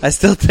LeBron. I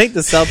still think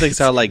the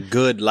Celtics are like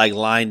good, like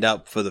lined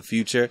up for the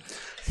future.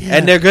 Yeah.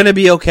 And they're going to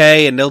be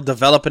okay and they'll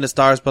develop into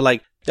stars. But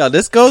like,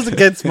 this goes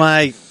against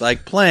my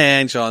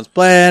plan, Sean's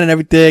plan and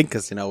everything.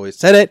 Cause we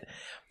said it.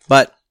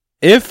 But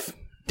if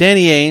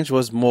Danny Ainge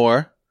was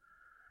more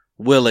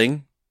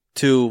willing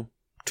to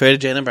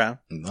trade Jaylen Brown.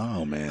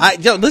 No, man.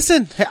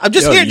 Listen, I'm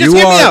just here. Just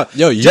hear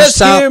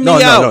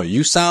me out.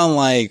 You sound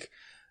like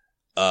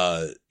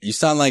You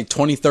sound like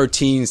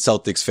 2013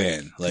 Celtics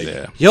fan. Like,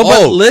 Yo,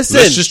 but listen.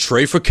 let's just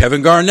trade for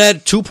Kevin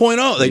Garnett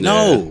 2.0. Like,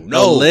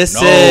 no,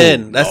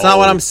 listen. That's not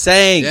what I'm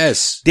saying.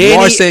 Yes. Danny, you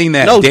are saying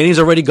that. No. Danny's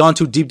already gone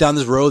too deep down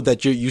this road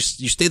that you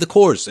stay the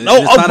course.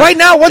 No, right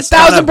now,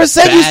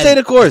 1,000% you stay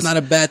the course. It's not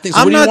a bad thing.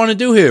 So what do you want to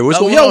do here? What's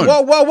going on?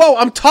 Whoa.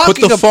 I'm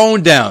talking Put the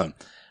phone down.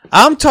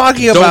 I'm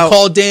talking Don't about.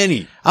 call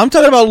Danny. I'm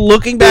talking about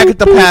looking back at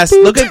the past.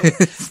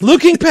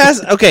 Looking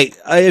past. Okay,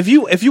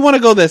 if you want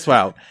to go this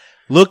route,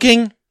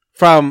 looking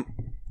from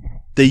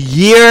the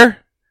year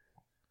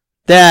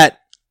that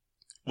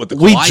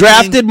we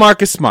drafted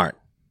Marcus Smart,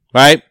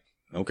 right?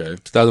 Okay.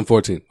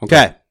 2014.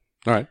 Okay.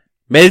 All right.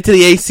 Made it to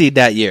the 8th seed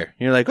that year.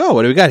 You're like, oh,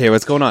 what do we got here?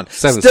 What's going on?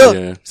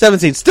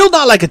 17. Still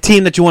not like a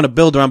team that you want to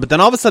build around, but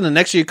then all of a sudden the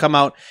next year you come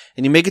out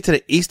and you make it to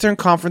the Eastern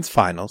Conference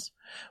Finals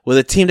with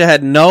a team that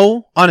had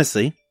no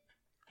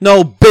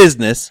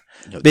business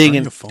being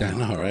in. I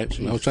know, right?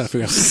 I was trying to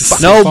figure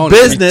out. No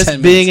business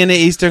being in the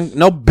Eastern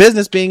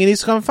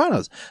Conference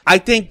Finals. I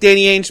think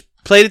Danny Ainge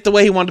played it the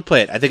way he wanted to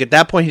play it. I think at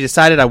that point he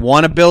decided, I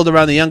want to build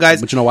around the young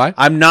guys. But you know why?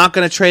 I'm not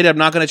going to trade.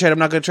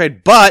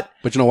 But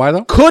you know why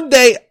though? Could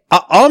they?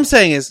 All I'm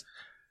saying is,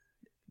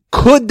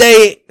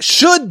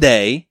 should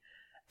they,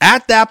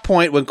 at that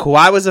point when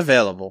Kawhi was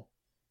available,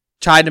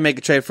 tried to make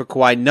a trade for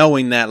Kawhi,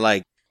 knowing that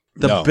like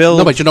the build.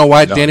 No, but you know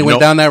why Danny went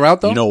down that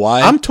route though? You know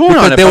why? I'm torn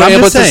on it. They were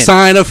able to saying.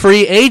 sign a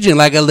free agent,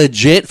 like a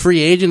legit free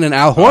agent in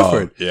Al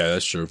Horford. Yeah,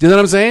 that's true. Do you know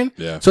what I'm saying?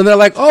 Yeah. So they're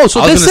like, oh,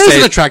 so this is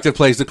an attractive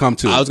place to come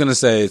to. I was going to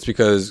say it's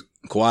because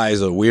Kawhi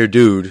is a weird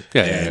dude.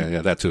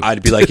 Yeah, that too.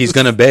 I'd be like, he's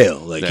going to bail.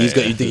 Like, you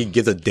think he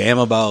gives a damn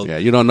about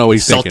you don't know what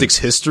he's Celtics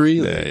thinking. history?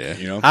 Like,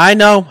 you know? I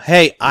know.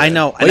 Hey, I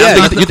know. And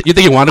You think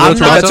he wanted to go to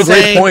Toronto? That's a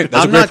great point.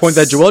 That's a great point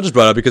that Joel just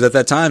brought up, because at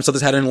that time,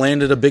 Celtics hadn't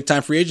landed a big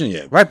time free agent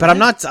yet. Right, but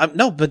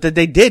but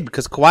they did,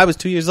 because Kawhi was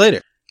 2 years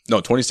later. No,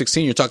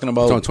 2016. You're talking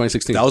about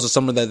 2016. That was the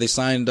summer that they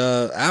signed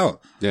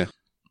out.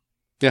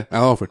 Yeah,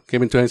 Al Horford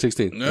came in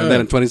 2016, and then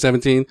in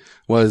 2017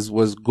 was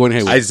Gordon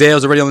Hayward. Isaiah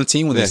was already on the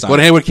team when they signed.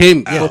 Gordon Hayward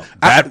came.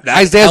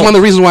 Isaiah's one of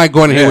the reasons why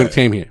Gordon Hayward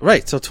came here.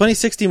 Right. So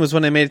 2016 was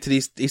when they made it to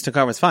the Eastern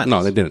Conference Finals.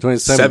 No, they didn't.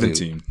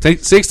 2017.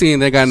 16,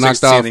 they got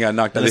knocked off. They got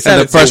knocked out. In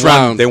the first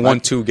round, they won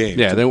 2 games.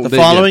 Yeah, the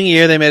following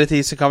year they made it to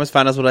the Eastern Conference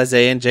Finals with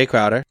Isaiah and Jay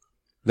Crowder.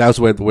 That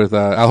was with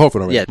Al Horford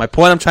already. Yeah, my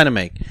point I'm trying to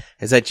make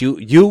is that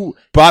you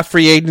brought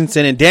free agents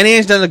in, and Danny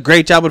Ainge done a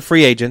great job with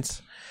free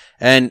agents.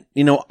 And,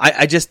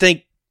 I just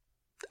think,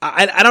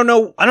 I don't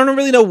know. I don't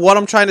really know what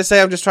I'm trying to say.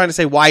 I'm just trying to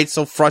say why it's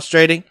so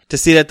frustrating to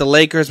see that the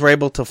Lakers were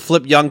able to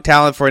flip young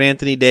talent for an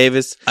Anthony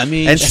Davis.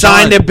 And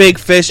sign their big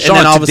fish, and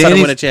then all of a sudden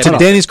win a championship.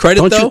 To Danny's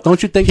credit,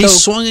 don't you think he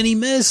swung and he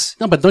missed?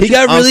 No, but don't he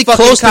got really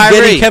close to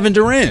getting Kevin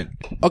Durant.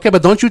 Okay,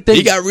 but don't you think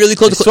he got really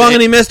close? He swung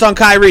and he missed on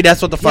Kyrie.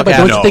 That's what the fuck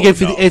happened. Don't you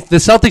think if the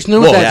Celtics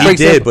knew that he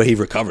did, but he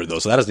recovered though,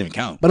 so that doesn't even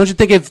count. But don't you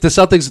think if the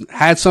Celtics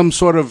had some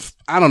sort of,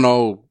 I don't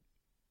know,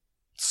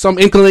 some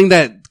inkling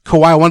that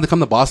Kawhi wanted to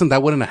come to Boston,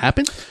 that wouldn't have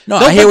happened? No,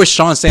 I hear what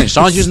Sean's saying.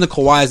 Sean's using the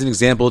Kawhi as an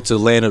example to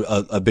land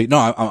a big. No,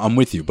 I'm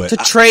with you, but to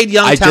trade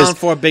young talent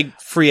for a big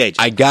free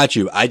agent. I got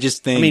you. I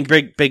just think.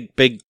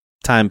 Big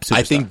time superstar.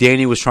 I think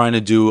Danny was trying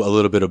to do a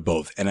little bit of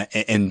both, and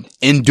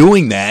in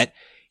doing that,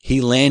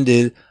 he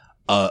landed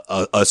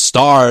a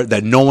star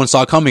that no one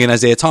saw coming in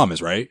Isaiah Thomas.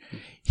 Right?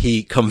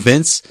 He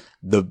convinced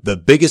the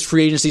biggest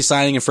free agency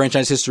signing in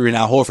franchise history in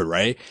Al Horford.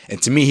 Right?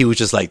 And to me, he was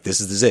just like,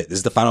 "This is it. This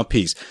is the final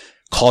piece."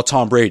 Call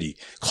Tom Brady.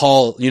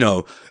 Call,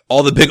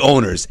 all the big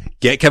owners.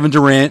 Get Kevin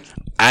Durant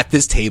at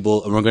this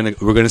table, and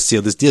we're gonna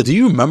seal this deal. Do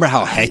you remember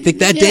how hectic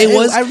that day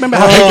was? I remember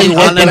how hectic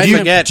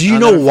it was. Do you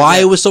know why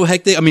it was so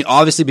hectic? I mean,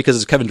 obviously because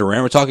it's Kevin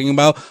Durant we're talking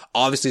about.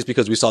 Obviously it's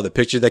because we saw the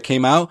picture that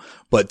came out.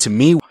 But to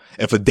me,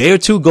 if a day or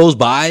two goes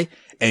by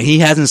and he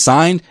hasn't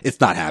signed,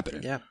 it's not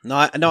happening. Yeah.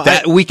 No.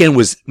 That weekend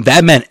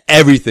that meant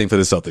everything for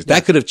the Celtics.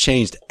 That could have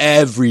changed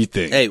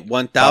everything. Hey,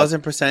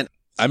 1,000%.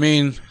 I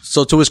mean,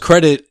 so to his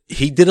credit,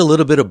 he did a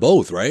little bit of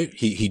both, right?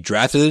 He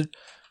drafted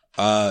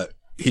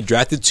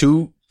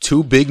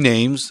two big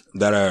names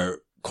that are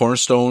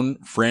cornerstone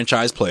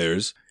franchise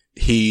players.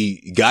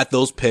 He got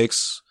those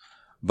picks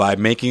by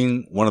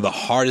making one of the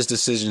hardest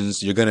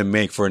decisions you're going to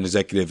make for an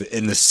executive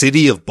in the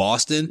city of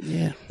Boston.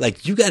 Yeah.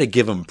 Like, you got to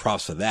give him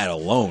props for that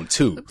alone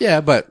too. Yeah,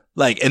 but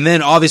and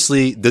then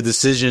obviously the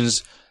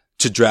decisions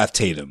to draft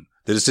Tatum,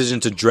 the decision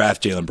to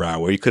draft Jaylen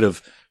Brown, where he could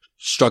have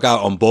struck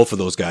out on both of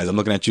those guys. I'm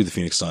looking at you, the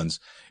Phoenix Suns.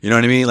 You know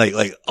what I mean? Like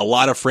a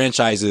lot of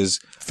franchises,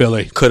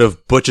 Philly, could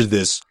have butchered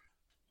this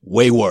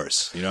way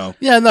worse. Yeah,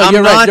 no,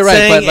 you're right. You're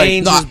right. But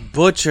Ainge was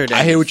butchered.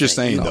 I hear what you're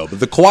saying though. But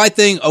the Kawhi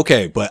thing,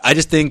 okay. But I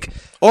just think,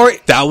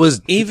 that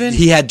was even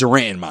he had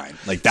Durant in mind.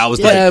 Like that was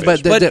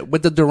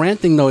but the Durant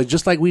thing though, it's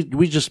just like we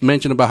just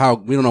mentioned about how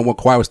we don't know what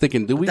Kawhi was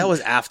thinking. Do we? That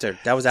was after.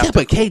 Yeah,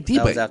 but KD.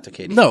 That was after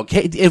KD. No,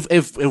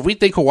 if we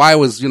think Kawhi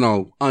was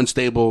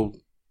unstable,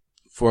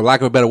 for lack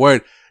of a better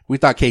word, we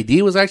thought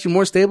KD was actually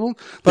more stable.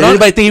 But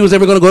anybody think he was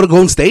ever going to go to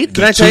Golden State?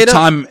 Can I tell you that?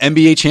 Two-time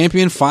NBA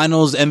champion,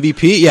 Finals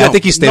MVP. Yeah, I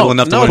think he's stable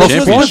enough to win a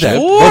championship.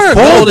 Before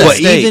Golden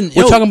State.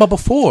 We're talking about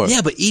before.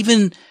 Yeah, but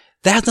even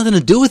That has nothing to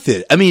do with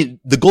it. I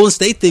mean, the Golden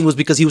State thing was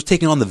because he was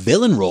taking on the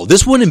villain role.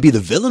 This wouldn't be the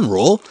villain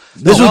role.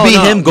 This would be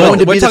him going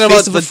to be the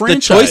face of a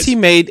franchise. The choice he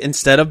made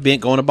instead of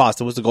going to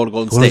Boston was to go to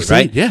Golden State,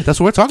 right? Yeah, that's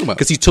what we're talking about.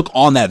 Because he took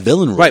on that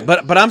villain role. Right,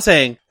 but I'm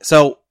saying,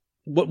 so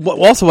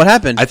what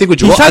happened? I think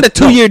he signed a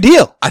 2-year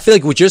deal. I feel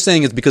like what you're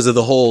saying is because of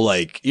the whole,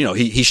 like, you know,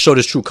 he showed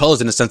his true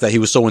colors in the sense that he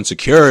was so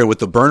insecure with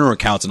the burner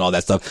accounts and all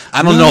that stuff.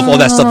 I don't know if all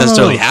that stuff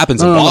necessarily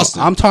happens in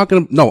Boston. I'm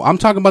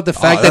talking about the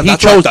fact that he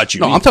chose.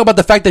 I'm talking about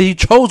the fact that he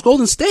chose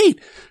Golden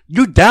State.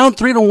 You're down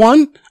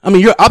 3-1. I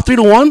mean, you're up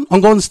 3-1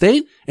 on Golden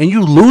State, and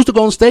you lose to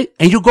Golden State,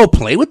 and you go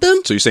play with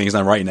them. So you're saying he's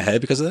not right in the head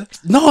because of that?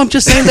 No, I'm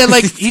just saying that,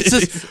 like, he's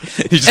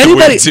just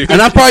anybody.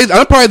 And I'm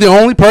probably the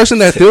only person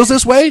that feels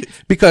this way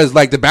because,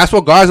 like, the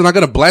basketball gods are not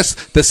going to bless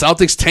the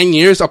Celtics 10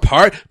 years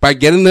apart by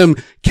getting them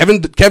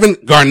Kevin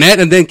Garnett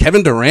and then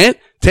Kevin Durant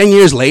 10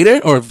 years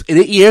later, or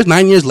 8 years,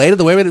 9 years later,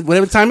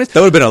 whatever the time is. That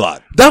would have been a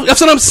lot.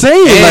 That's what I'm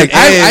saying.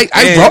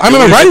 I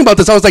remember writing about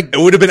this. I was like, it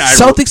would have been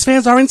Celtics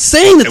fans are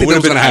insane. It would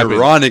have been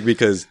ironic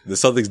because the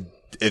Celtics,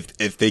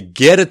 if they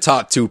get a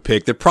top 2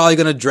 pick, they're probably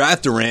going to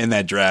draft Durant in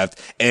that draft.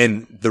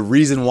 And the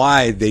reason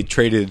why they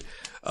traded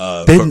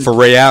for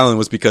Ray Allen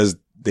was because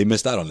they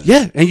missed out on it.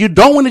 Yeah, and you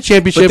don't win a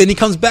championship. But then he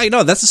comes back.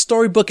 No, that's a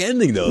storybook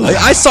ending, though. Like,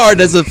 I saw it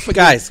as a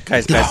guys.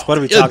 What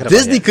are we talking about?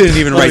 Disney couldn't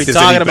even write this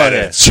any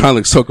better. Sean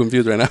looks so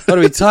confused right now. What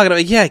are we talking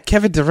about? Yeah,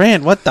 Kevin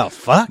Durant. What the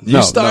fuck?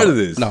 You started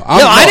this. No,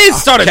 I didn't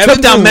start a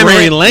trip down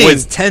memory lane.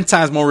 Was 10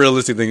 times more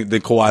realistic than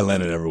Kawhi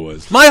Leonard ever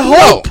was. My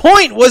whole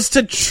point was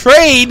to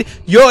trade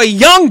your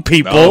young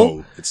people.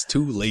 No, it's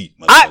too late.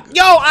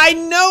 I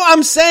know.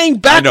 I'm saying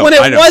back when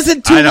it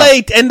wasn't too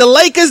late, and the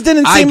Lakers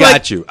didn't seem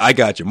like. I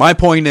got you. My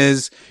point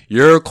is,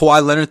 your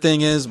Kawhi Leonard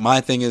thing is,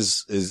 my thing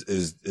is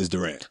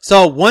Durant.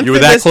 So once you were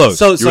that close.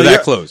 You were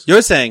that close.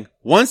 You're saying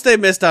once they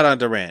missed out on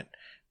Durant,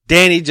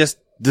 Danny just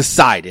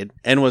decided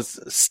and was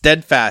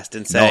steadfast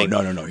in saying, No.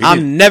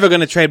 I'm never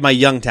going to trade my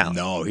young talent.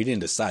 No, he didn't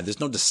decide. There's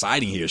no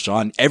deciding here,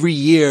 Sean. Every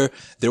year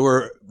there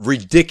were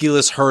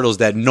ridiculous hurdles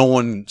that no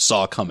one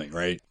saw coming,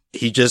 right?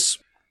 He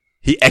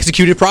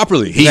executed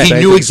properly. He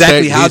knew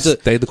exactly how to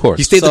stay the course.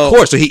 He stayed the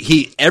course. So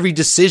he every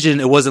decision,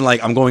 it wasn't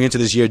like I'm going into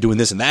this year doing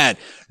this and that.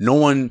 No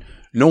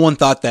one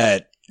thought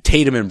that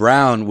Tatum and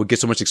Brown would get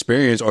so much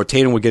experience, or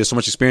Tatum would get so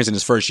much experience in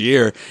his first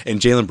year, and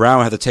Jaylen Brown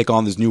would have to take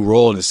on this new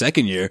role in his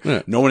second year.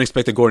 Yeah. No one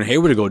expected Gordon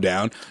Hayward to go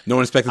down. No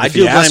one expected the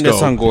fiasco. I do blame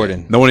this on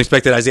Gordon. No one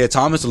expected Isaiah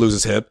Thomas to lose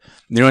his hip.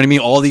 You know what I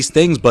mean? All these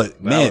things,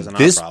 but man,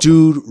 this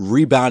dude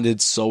rebounded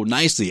so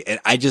nicely,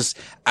 and I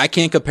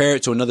can't compare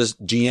it to another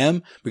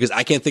GM because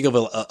I can't think of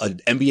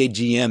an NBA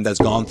GM that's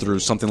gone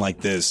through something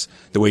like this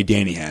the way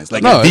Danny has.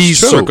 Like these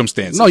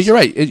circumstances. No, you're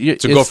right.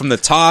 To go from the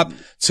top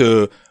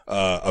to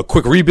a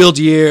quick rebuild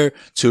year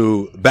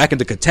to back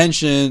into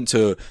contention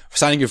to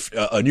signing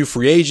a new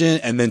free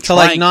agent and then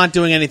like not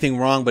doing anything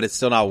wrong, but it's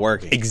still not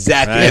working.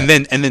 Exactly.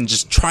 Right. And then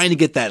just trying to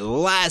get that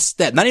last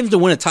step, not even to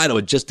win a title,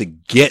 but just to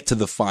get to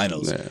the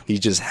finals. Yeah. He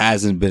just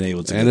hasn't been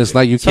able to. And it's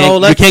like you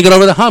can't get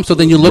over the hump. So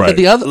then you look at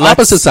the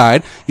opposite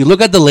side. You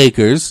look at the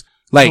Lakers.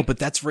 Like, no, but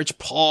that's Rich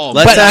Paul.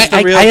 But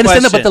I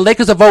understand that, but the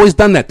Lakers have always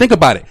done that. Think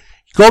about it.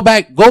 Go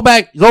back to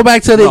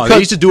the. No, they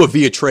used to do it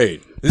via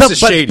trade. This is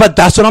shady. But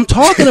that's what I'm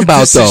talking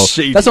about, though. That's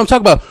what I'm talking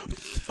about.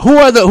 Who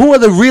are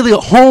the really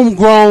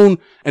homegrown?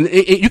 And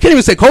you can't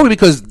even say Kobe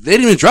because they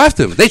didn't even draft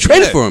him. They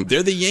traded for him.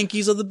 They're the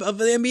Yankees of the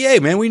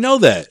NBA, man. We know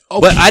that.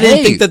 Okay. But I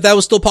didn't think that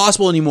was still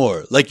possible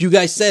anymore. Like you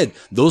guys said,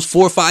 those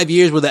 4 or 5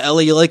 years where the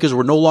LA Lakers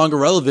were no longer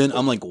relevant,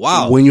 I'm like,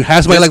 wow. When you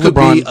have somebody like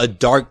LeBron, be a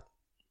dark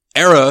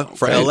era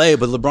for LA,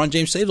 but LeBron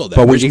James saved all that.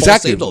 But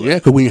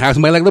because when you have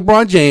somebody like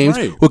LeBron James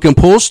who can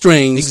pull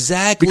strings,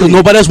 exactly, because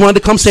nobody else wanted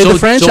to come save the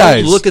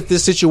franchise. Don't look at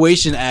this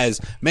situation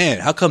as, man,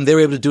 how come they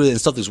were able to do it and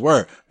Celtics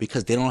were?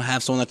 Because they don't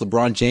have someone like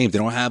LeBron James. They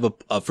don't have a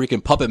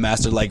freaking puppet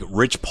master like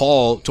Rich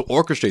Paul to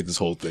orchestrate this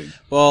whole thing.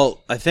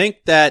 Well, I think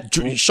that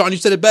Sean, you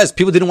said it best.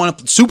 People didn't want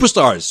to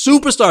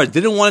superstars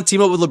didn't want to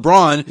team up with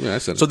LeBron. Yeah, I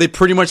said so they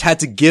pretty much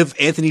had to give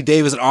Anthony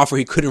Davis an offer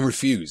he couldn't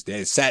refuse.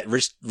 They sat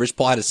Rich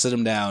Paul had to sit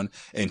him down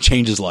and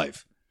change his life.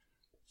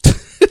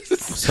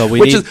 So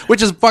which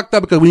is fucked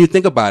up because when you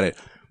think about it,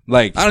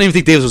 like I don't even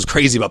think Davis was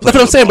crazy about playing.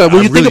 That's what I'm saying. But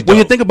when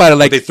you think about it,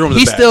 like they threw him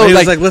he's still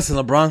like, listen,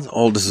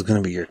 LeBron's this is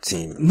going to be your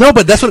team. No,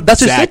 but that's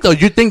exactly.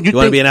 His thing though. You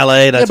want to be in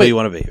LA? That's what you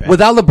want to be. Right?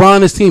 Without LeBron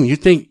on his team, you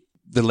think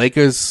the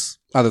Lakers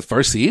are the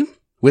first seed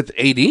with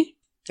AD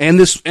and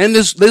this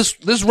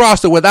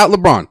roster without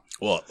LeBron?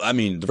 Well, I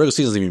mean, the regular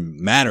season doesn't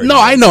even matter. No,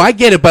 I know, I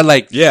get it, but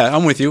like, yeah,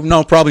 I'm with you.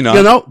 No, probably not.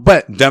 You know,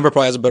 but Denver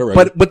probably has a better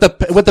record.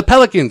 But with the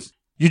Pelicans,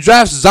 you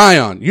draft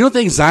Zion. You don't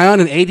think Zion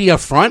and AD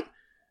up front?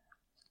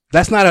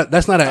 That's not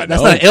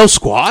an L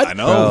squad. I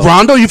know.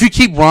 Rondo, if you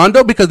keep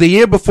Rondo, because the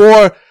year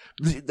before,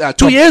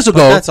 2 years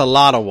ago, that's a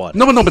lot of what?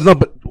 No,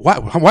 but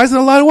why is it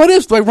a lot of what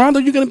ifs? Like Rondo,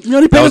 you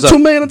only pay him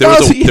 $2 million. There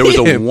was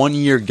a 1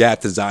 year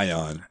gap to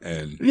Zion,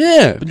 and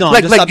yeah, no,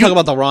 I'm not talking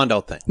about the Rondo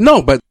thing.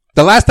 No, but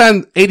the last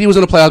time AD was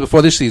in the playoffs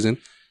before this season,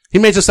 he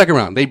made the second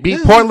round. They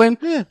beat Portland.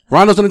 Yeah.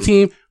 Rondo's on the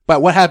team, but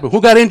what happened?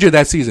 Who got injured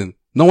that season?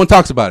 No one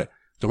talks about it.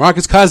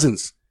 DeMarcus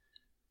Cousins.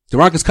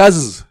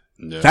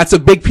 Yeah. That's a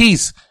big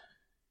piece.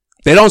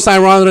 They don't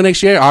sign Rondo the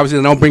next year. Obviously,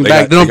 they don't bring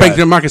back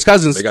DeMarcus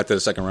Cousins. They got to the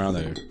second round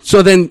there.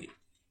 So then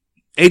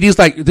AD's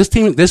like, this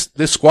team, this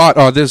squad,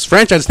 or this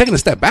franchise is taking a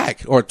step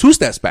back, or 2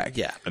 steps back.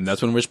 Yeah. And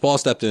that's when Rich Paul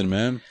stepped in,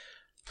 man.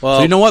 Well,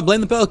 So you know what?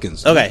 Blame the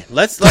Pelicans. okay,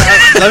 let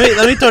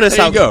me throw this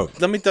There you out. go.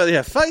 Let me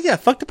throw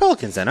fuck the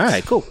Pelicans then. All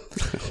right, cool.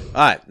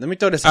 All right, let me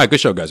throw this All out. right, good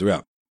show, guys. We're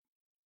out.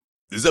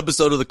 This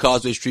episode of the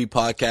Causeway Street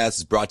Podcast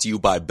is brought to you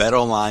by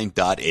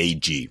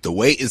BetOnline.ag. The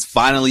wait is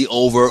finally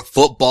over.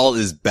 Football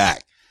is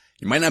back.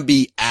 You might not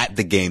be at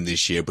the game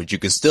this year, but you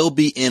can still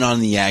be in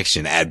on the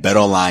action at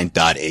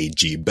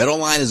BetOnline.ag.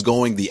 BetOnline is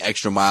going the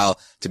extra mile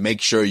to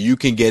make sure you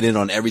can get in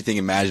on everything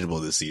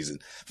imaginable this season.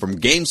 From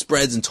game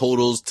spreads and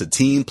totals to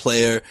team,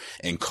 player,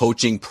 and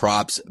coaching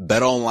props,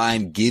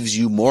 BetOnline gives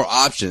you more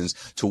options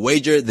to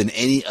wager than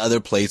any other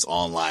place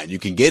online. You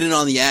can get in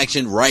on the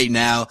action right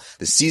now.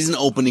 The season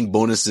opening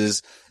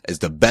bonuses is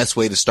the best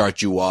way to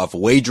start you off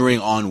wagering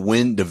on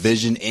win,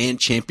 division, and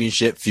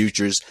championship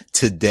futures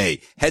today.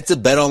 Head to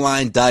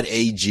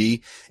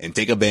betonline.ag and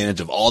take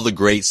advantage of all the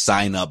great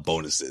sign-up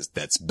bonuses.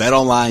 That's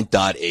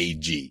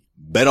betonline.ag.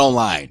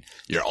 BetOnline,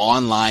 your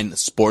online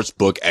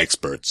sportsbook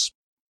experts.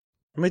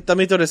 Let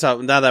me throw this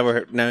out. Now that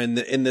we're now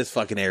in this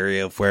fucking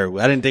area of where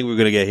I didn't think we were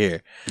gonna get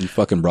here. You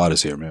fucking brought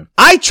us here, man.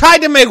 I tried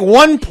to make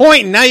 1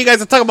 point, and now you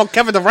guys are talking about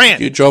Kevin Durant.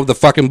 You drove the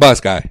fucking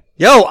bus, guy.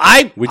 Yo,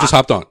 We just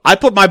hopped on. I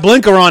put my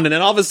blinker on, and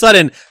then all of a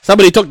sudden,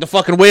 somebody took the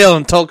fucking wheel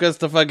and took us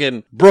to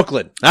fucking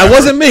Brooklyn. That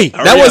wasn't me.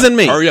 That wasn't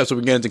me. Hurry up so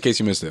we can get into in case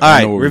you missed it. All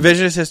right,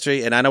 revisionist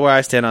history, and I know where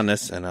I stand on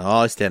this, and I'll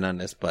always stand on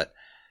this, but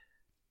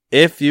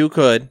if you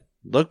could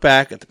look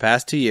back at the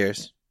past 2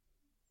 years,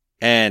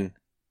 and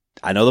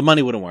I know the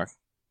money wouldn't work,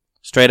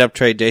 straight up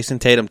trade Jason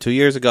Tatum 2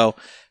 years ago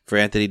for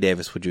Anthony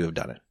Davis, would you have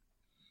done it?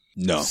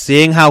 No.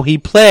 Seeing how he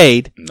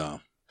played, No.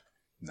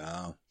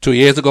 2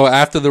 years ago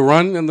after the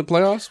run in the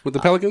playoffs with the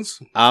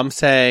Pelicans? I'm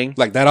saying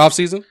Like that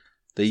offseason?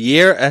 the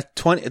year at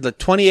the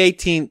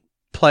 2018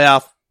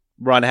 playoff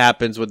run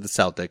happens with the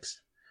Celtics.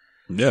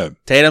 Yeah.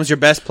 Tatum's your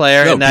best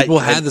player. No, and that, people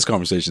had this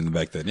conversation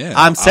back then. Yeah.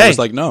 I'm I saying. was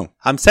like, no.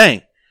 I'm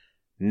saying,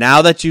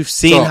 now that you've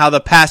seen So- how the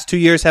past 2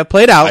 years have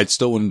played out, I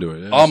still wouldn't do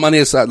it. Yeah. All money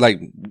aside, like,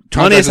 Money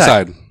contracts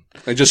aside. aside.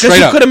 Like, just because straight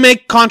you up. could have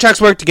made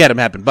contracts work to get them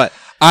happen, but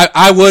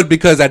I would,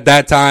 because at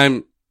that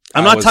time,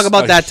 I'm not talking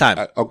about that time.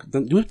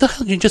 What the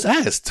hell you just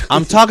asked?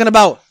 I'm talking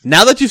about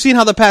now that you've seen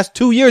how the past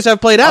 2 years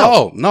have played out.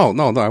 Oh, no,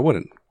 I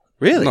wouldn't.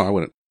 Really? No, I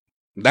wouldn't.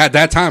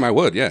 That time I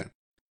would, yeah.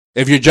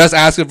 If you're just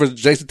asking for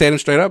Jason Tatum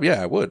straight up,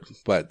 yeah, I would.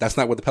 But that's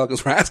not what the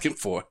Pelicans were asking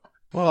for.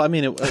 Well, I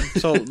mean,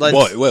 so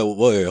let's.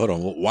 Wait, hold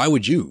on. Why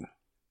would you?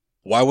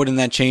 Why wouldn't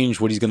that change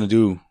what he's going to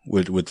do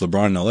with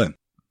LeBron in LA?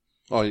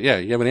 Oh, yeah,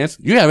 you haven't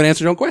answered. You haven't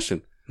answered your own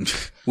question.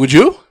 Would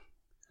you?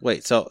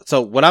 Wait, so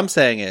what I'm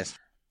saying is,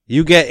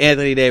 you get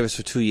Anthony Davis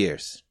for 2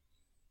 years.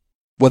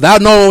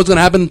 Without knowing what's going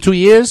to happen in 2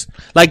 years?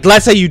 Like,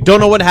 let's say you don't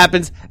know what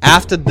happens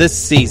after this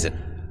season.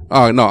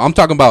 Oh, no, I'm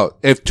talking about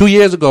if 2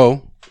 years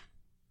ago,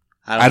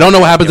 I don't know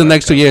what happens in the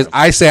next 2 years.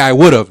 I say I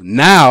would have.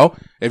 Now,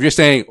 if you're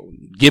saying,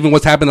 given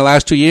what's happened the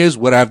last 2 years,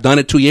 would I have done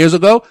it 2 years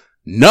ago?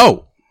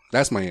 No.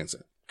 That's my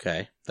answer.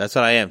 Okay, that's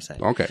what I am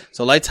saying. Okay.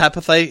 So let's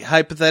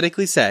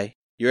hypothetically say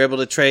you're able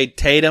to trade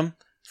Tatum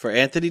for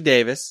Anthony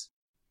Davis.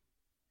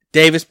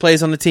 Davis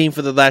plays on the team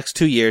for the next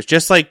 2 years,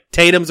 just like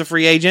Tatum's a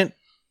free agent,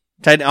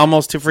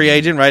 almost a free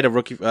agent, right? A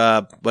rookie,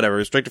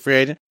 restricted free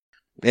agent.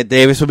 And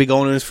Davis will be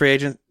going to his free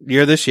agent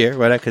year this year,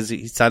 right? Because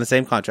he signed the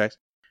same contract.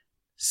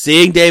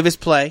 Seeing Davis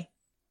play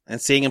and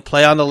seeing him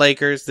play on the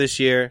Lakers this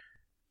year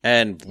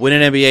and win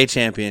an NBA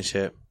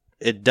championship,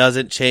 it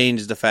doesn't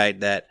change the fact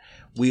that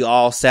we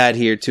all sat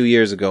here 2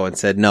 years ago and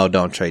said, no,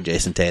 don't trade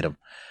Jason Tatum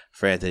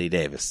for Anthony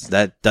Davis.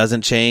 That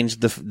doesn't change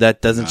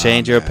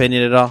change your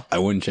opinion at all. I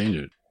wouldn't change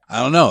it. I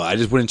don't know. I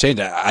just wouldn't change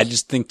it. I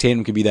just think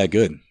Tatum could be that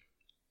good.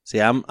 See,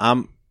 I'm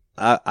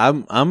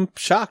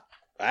shocked,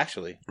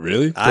 actually.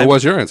 Really? What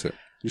was your answer?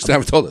 You still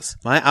haven't told us.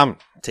 I'm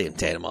Team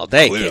Tatum all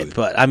day, Clearly. kid.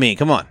 But I mean,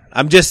 come on.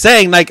 I'm just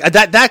saying, like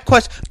that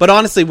question. But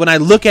honestly, when I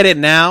look at it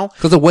now,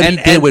 Because of what he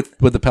did with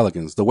the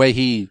Pelicans, the way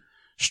he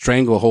he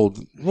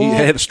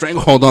had a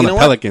stranglehold on you the know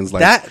what? Pelicans.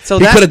 Like That- so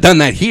he that- could have done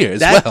that here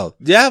as well.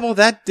 Yeah, well,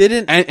 that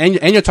didn't. And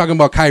you're talking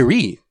about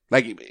Kyrie,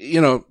 like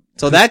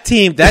So that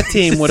team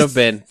would have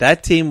been.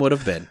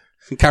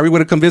 Kyrie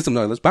would have convinced him.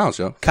 No, let's bounce,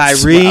 yo.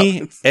 Kyrie Let's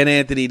bounce. and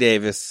Anthony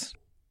Davis,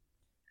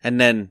 and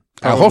then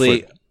Al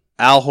probably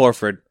Al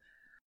Horford.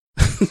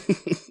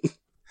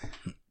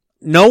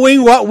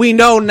 Knowing what we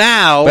know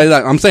now, But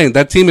like, I'm saying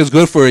that team is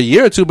good for a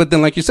year or two, but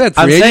then, like you said,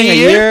 I'm free saying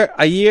agent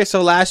a year.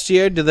 So last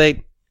year, do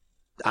they?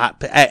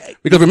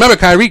 Because remember,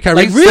 Kyrie Like, still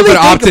really could have think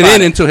opted about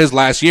in it. into his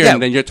last year, Yeah.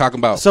 and then you're talking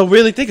about So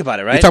really think about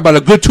it, right? you're talking about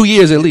a good 2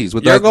 years at least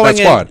with that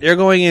squad. You're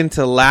going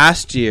into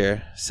last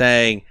year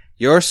saying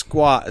your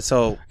squad.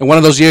 So And one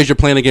of those years, you're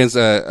playing against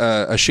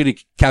a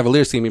shitty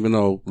Cavaliers team, even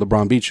though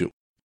LeBron beat you.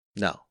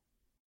 no,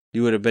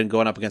 you would have been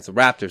going up against the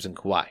Raptors and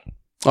Kawhi,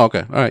 Oh,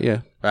 okay, all right, yeah,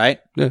 right?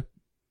 yeah.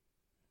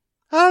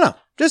 I don't know.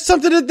 Just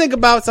something to think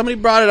about. Somebody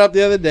brought it up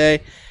the other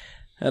day,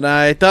 and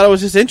I thought it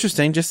was just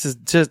interesting,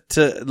 just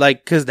to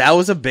like, because that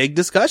was a big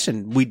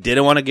discussion. We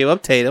didn't want to give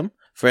up Tatum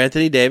for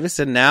Anthony Davis.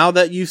 And now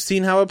that you've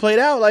seen how it played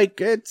out,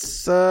 like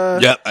it's,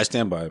 Yep, I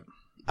stand by it.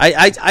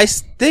 I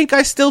think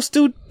I still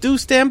do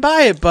stand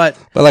by it, but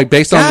like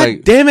based on God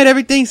like, damn it,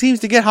 everything seems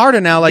to get harder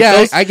now. Like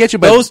yeah, I get you,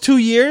 but those 2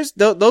 years,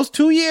 those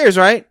 2 years,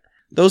 right?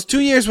 Those 2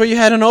 years where you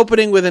had an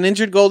opening with an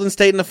injured Golden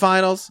State in the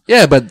finals,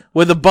 yeah, but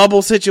with a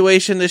bubble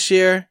situation this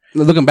year.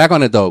 looking back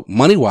on it though,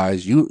 money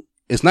wise,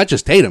 it's not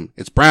just Tatum,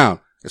 it's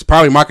Brown, it's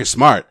probably Marcus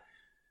Smart.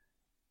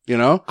 You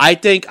know, I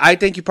think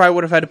you probably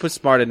would have had to put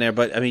Smart in there,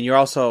 but I mean, you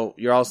don't.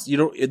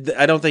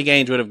 I don't think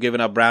Ainge would have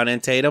given up Brown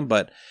and Tatum,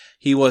 but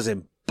he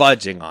wasn't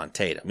budging on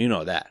Tatum. You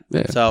know that.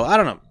 Yeah. So I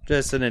don't know.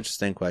 Just an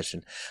interesting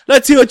question.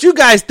 Let's see what you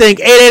guys think.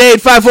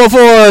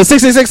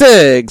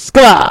 888-544-6666.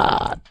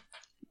 Squad.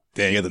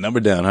 Damn, you got the number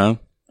down, huh?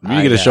 When you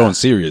I get a got show it. in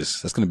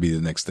Sirius, that's going to be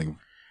the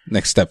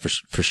next step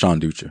for Sean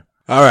Dutra.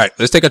 All right,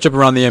 let's take a trip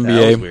around the NBA.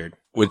 That was weird.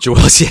 With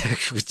Joel's,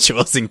 with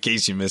Joel's, in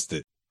case you missed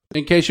it.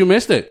 in case you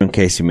missed it. In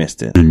case you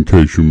missed it. In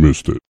case you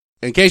missed it.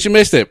 In case you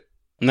missed it.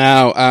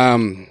 Now,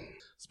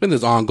 it's been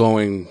this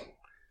ongoing,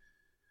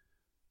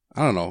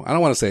 I don't know, I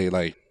don't want to say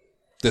like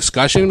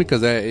discussion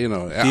because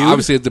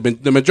obviously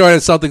the majority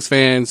of Celtics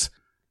fans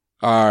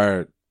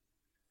are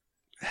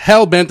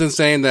hell bent in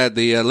saying that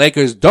the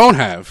Lakers don't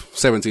have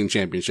 17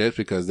 championships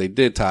because they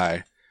did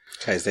tie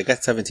Guys, they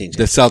got 17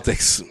 the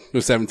Celtics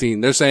with 17.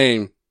 They're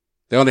saying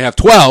they only have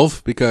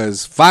 12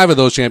 because 5 of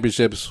those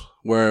championships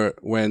were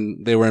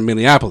when they were in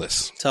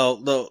Minneapolis. So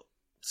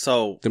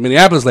The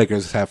Minneapolis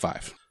Lakers have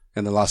 5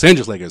 and the Los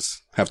Angeles Lakers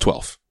have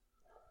 12.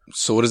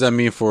 So what does that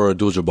mean for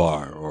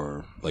Abdul-Jabbar,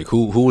 or like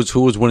who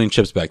was winning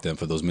chips back then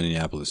for those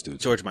Minneapolis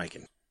dudes? George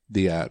Mikan.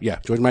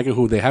 George Mikan,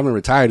 who they haven't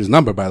retired his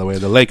number, by the way,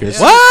 the Lakers.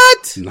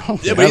 What? No, Yeah,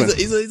 they but haven't.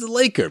 he's a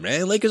Laker,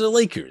 man. Lakers are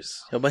Lakers.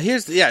 Yeah, but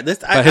here's I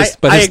his-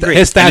 agree.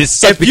 his stats- And it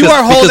sucks If you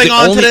are because holding the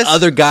on to only this-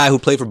 other guy who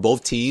played for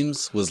both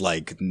teams was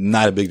like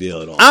not a big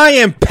deal at all. I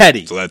am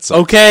petty. So that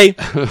sucks. Okay?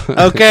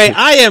 Okay?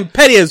 I am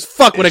petty as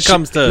fuck when it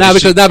comes to Now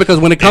because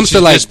when it comes should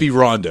to like just be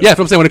Rondo. yeah,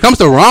 I'm saying when it comes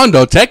to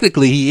Rondo,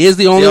 technically he is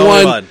the only, only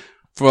one, one.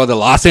 for the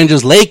Los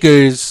Angeles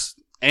Lakers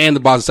and the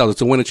Boston Celtics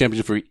to win a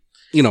championship for each.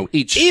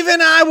 Even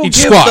I will Each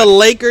give squad. the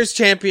Lakers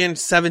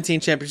 17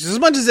 championships, as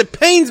much as it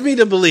pains me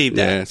to believe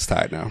that. Yeah, it's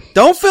tied now.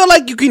 Don't feel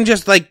like you can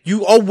just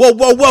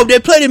whoa, they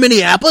played in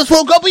Minneapolis for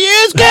a couple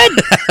years, kid?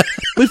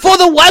 Before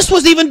the West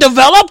was even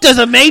developed as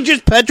a major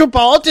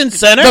metropolitan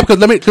center? No,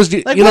 because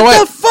you Like, know what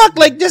what? the fuck?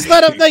 Like, just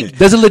let them, like,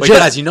 There's a Wait, legit.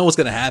 guys, you know what's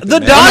gonna happen. the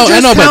man. Dodgers I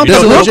know, but count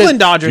there's the a legit- Brooklyn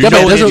Dodgers. Yeah,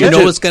 but there's a You know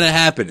legit- what's gonna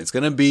happen. It's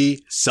gonna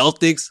be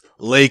Celtics,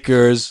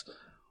 Lakers,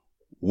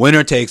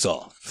 winner takes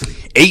all.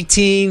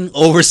 18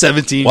 over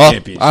 17 well,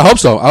 champions. I hope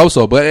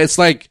so. But it's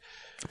like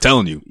I'm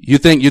telling you. you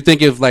think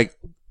if like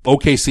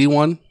OKC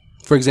won,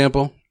 for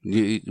example,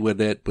 would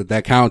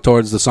that count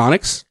towards the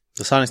Sonics?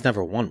 The Sonics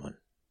never won one.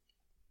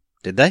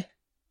 Did they?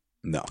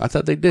 No. I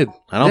thought they did.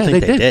 I don't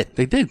think they did.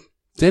 They did.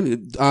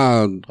 Then,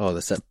 Oh,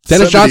 the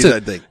Dennis 70s, Johnson. I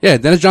think. Yeah,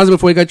 Dennis Johnson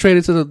before he got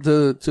traded to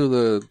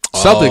the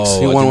Celtics,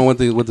 he I won think-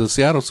 one with the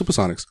Seattle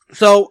Supersonics.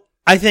 So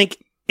I think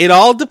it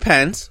all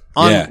depends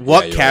on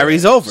what you're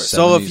carries right. over.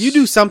 So if 70s. you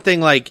do something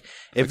like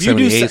Like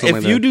 78, something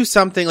like that. do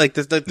something like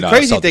this, the No,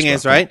 crazy Celtics thing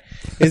is won. right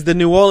is the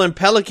New Orleans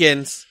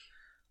Pelicans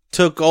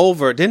took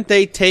over. Didn't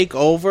they take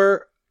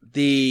over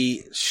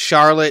the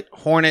Charlotte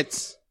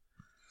Hornets,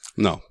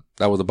 No,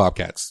 that was the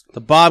Bobcats.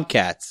 the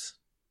Bobcats?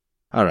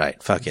 All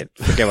right, fuck it.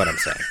 Forget what I'm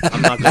saying.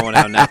 I'm not going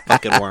down that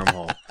fucking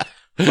wormhole.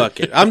 Fuck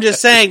it. I'm just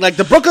saying, like,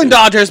 the Brooklyn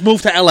Dodgers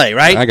moved to LA,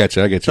 right? I got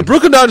you. The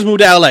Brooklyn Dodgers moved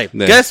to LA.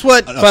 Yeah. Guess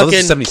what? Oh, no, so this fucking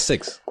is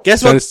 76. guess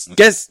So what?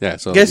 it's- yeah,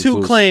 so Guess who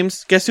lose.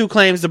 claims? Guess who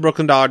claims the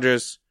Brooklyn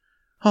Dodgers?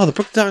 Oh, the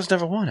Brooklyn Dodgers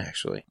never won.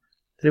 Actually,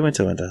 they went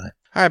to LA. All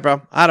right,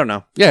 bro. I don't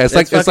know. Yeah, it's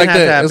like fucking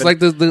had to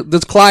happen.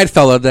 this Clyde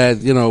fella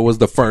that was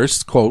the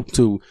first quote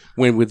to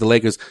win with the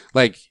Lakers.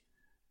 Like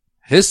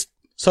his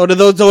So do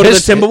those go to the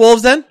His-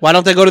 Timberwolves then? Why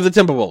don't they go to the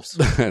Timberwolves?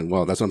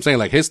 well, that's what I'm saying.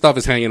 Like his stuff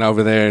is hanging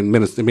over there in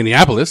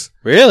Minneapolis.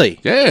 Really?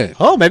 Yeah,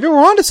 Oh, maybe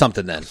we're onto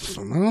something then. I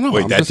don't know.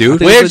 Wait, I'm that just-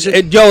 dude? I think it's Which,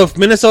 legit. yo, if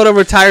Minnesota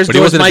retires But he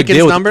George wasn't a big Mikan's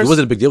deal. numbers, He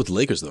wasn't a big deal with the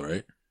Lakers, though,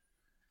 right?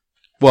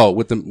 Well,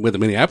 with the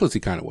Minneapolis, he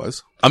kind of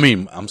was. I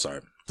mean, I'm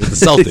sorry. With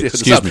the Celtics, The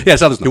excuse Celtics. me. Yeah,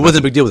 Celtics. It wasn't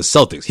a big deal with the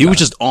Celtics. He was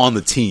just on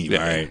the team,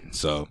 Yeah. all right?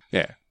 So,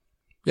 Yeah.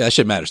 yeah, that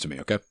shit matters to me,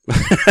 okay?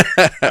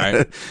 All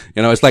right?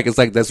 It's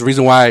like that's the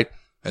reason why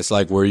It's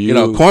like where you...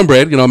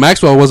 Cornbread.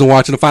 Maxwell wasn't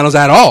watching the finals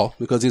at all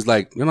because he's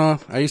like,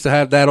 I used to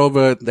have that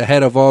over the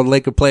head of all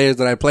Laker players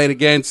that I played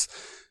against.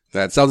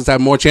 That Celtics have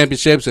more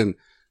championships, and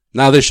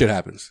now this shit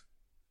happens.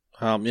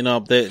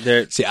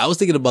 they're See, I was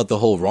thinking about the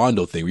whole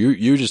Rondo thing.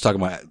 You were just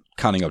talking about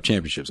counting up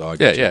championships. Oh, I Yeah,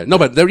 got you. yeah. No,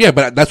 but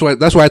that's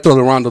why I throw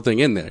the Rondo thing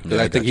in there because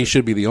Yeah, I I think got he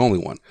should be the only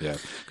one. Yeah.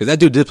 Because that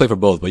dude did play for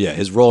both, but yeah,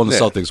 his role in the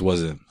Yeah. Celtics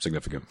wasn't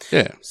significant.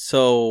 Yeah.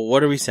 So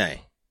what are we saying?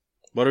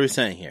 What are we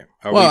saying here?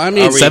 Well, I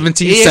mean, are we-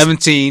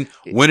 17-17,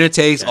 winner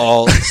takes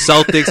all,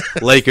 Celtics,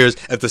 Lakers.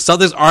 If the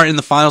Celtics aren't in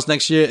the finals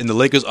next year and the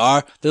Lakers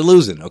are, they're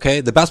losing, okay?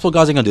 The basketball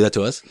gods ain't gonna do that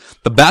to us.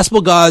 The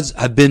basketball gods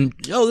have been,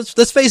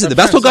 let's face it, the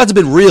basketball gods have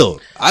been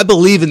real. I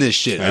believe in this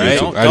shit, I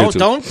do alright? too.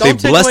 Don't They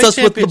take blessed away us with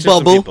the championships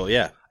from bubble. people,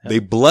 Yeah. They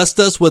blessed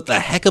us with a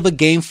heck of a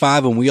game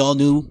 5 and we all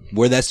knew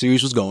where that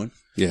series was going.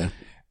 Yeah.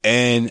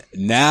 And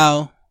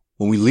now,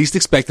 when we least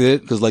expected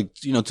it, because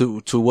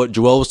to what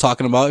Joel was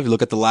talking about, if you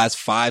look at the last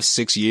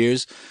 5-6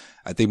 years,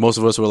 I think most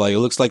of us were like, it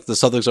looks like the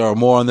Celtics are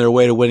more on their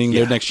way to winning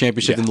their next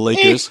championship than the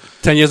Lakers.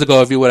 10 years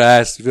ago, if you would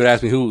have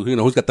asked me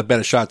who's got the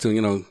better shot to,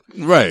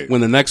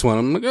 win the next one,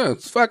 I'm like, yeah,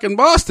 it's fucking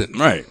Boston.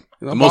 Right.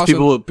 Most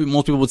people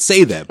would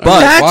say that, but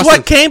That's Boston,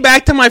 what came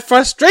back to my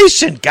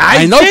frustration, guys.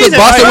 I know because Jesus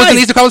Boston was in Christ.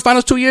 the Eastern Conference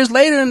Finals 2 years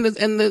later, and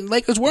the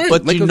Lakers weren't.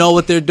 But Lakers, you know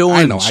what they're doing,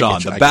 I know, I Sean.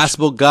 get you, The I get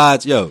basketball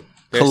gods, They're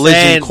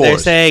collision course. They're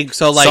saying,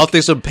 so like,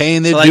 Celtics are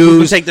paying their so like we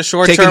dues, take the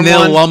short-term taking their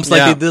one. lumps like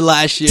Yeah. they did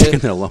last year. Taking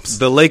their lumps.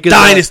 The Lakers,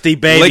 Dynasty,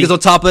 baby. Lakers on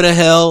top of the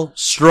hill,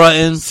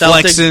 strutting,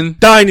 flexing.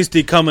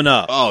 Dynasty coming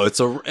up. Oh, it's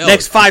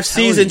Next 5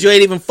 seasons, you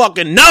ain't even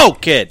fucking know,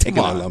 kid.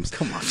 Taking their lumps.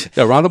 Come on.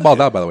 Yeah, Rondo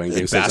balled out, by the way, in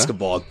game 6.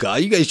 Basketball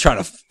god. You guys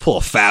trying to pull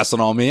a fast one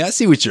on me. I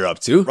see what you're up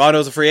to.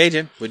 Rondo's a free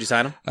agent. Would you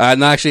sign him?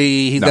 No,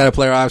 actually, he's got a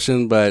player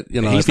option, but,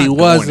 He's if he not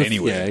was, going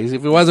anywhere. if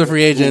he was a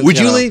free agent. Would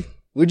you leave?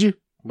 Would you?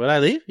 Would I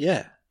leave?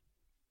 Yeah.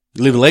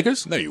 Leave the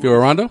Lakers? No, you if you were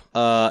Rondo?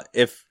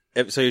 If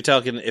so, you're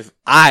talking if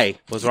I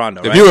was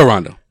Rondo, right? If you were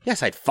Rondo.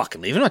 Yes, I'd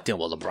fucking leave. I'm not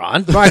dealing with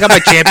LeBron. No, I got my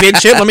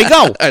championship. Let me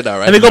go. I know,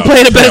 right? Let me go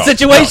play in a better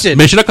situation.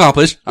 Mission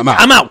accomplished. I'm out.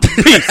 I'm out.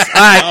 Peace. All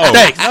right.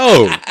 Thanks.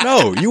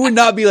 No, you would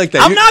not be like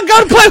that. I'm not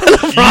going to play with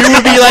LeBron. You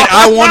would be like,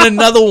 I want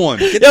another one.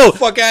 Get Yo, the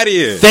fuck out of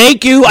here.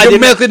 Thank you. You're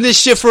milking this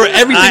shit for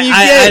everything you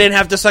I get. didn't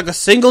have to suck a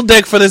single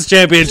dick for this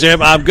championship.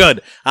 I'm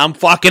good. I'm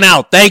fucking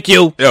out. Thank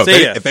you. Yo,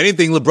 See ya. if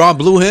anything, LeBron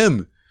blew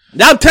him.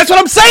 Now, that's what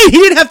I'm saying. He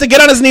didn't have to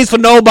get on his knees for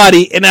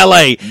nobody in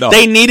LA. No.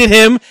 They needed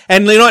him.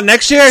 And you know what?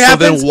 Next year it So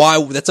happens. then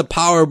why? That's a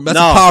power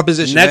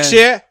position. Next man.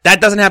 year, that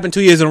doesn't happen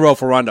 2 years in a row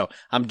for Rondo.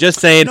 I'm just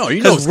saying. No,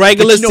 you know, because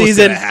regular but you know what's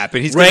season, gonna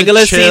happen. He's gonna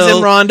regular chill.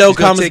 season Rondo He's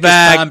gonna comes take his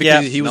back. time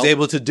because he was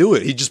able to do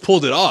it. He just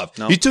pulled it off.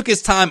 Nope. He took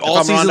his time all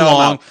I'm season Rondo, I'm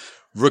long, out.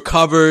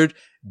 recovered,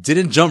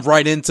 didn't jump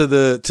right into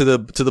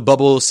the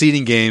bubble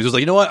seeding games. It was like,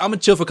 you know what? I'm gonna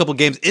chill for a couple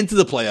games into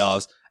the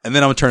playoffs, and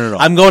then I'm gonna turn it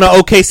on. I'm going to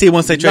OKC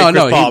once they trade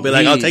Chris Paul. I'll be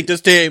like, he- I'll take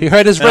this team. He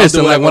hurt his and I'll wrist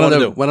do in like whatever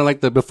I wanna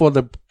do. before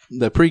the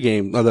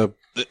pregame or the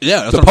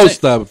yeah, that's the what I'm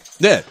post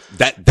saying.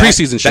 that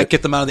preseason that shit.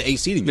 kept them out of the 8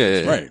 seeding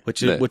games, Yeah, yeah,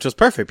 right? Which was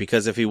perfect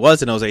because if he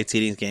was in those 8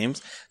 seeding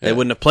games, they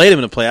wouldn't have played him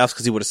in the playoffs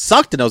because he would have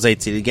sucked in those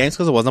 8 seeding games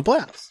because it wasn't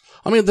playoffs.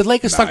 I mean, the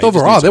Lakers sucked he just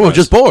overall. needs They were rest.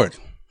 just bored.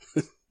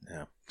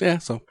 Yeah,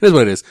 so it is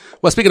what it is.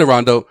 Well, speaking of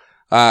Rondo,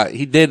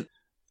 he did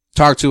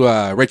talk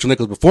to Rachel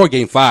Nichols before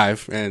Game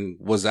 5 and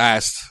was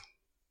asked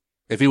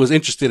if he was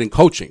interested in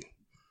coaching.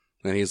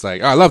 And he's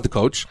like, I love to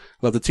coach.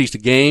 I love to teach the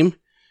game.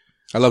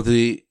 I love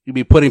to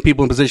be putting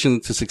people in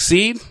position to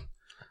succeed.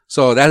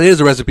 So that is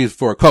a recipe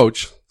for a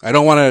coach. I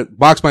don't want to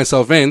box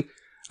myself in.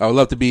 I would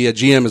love to be a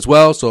GM as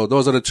well. So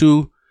those are the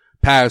two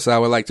paths I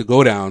would like to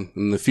go down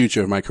in the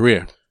future of my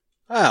career.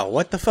 Oh,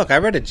 what the fuck? I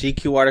read a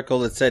GQ article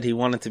that said he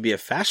wanted to be a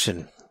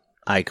fashion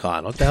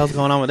icon. What the hell's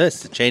going on with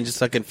this? To change his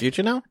fucking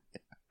future now?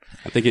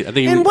 I think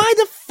And why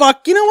the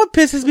fuck? You know what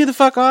pisses me the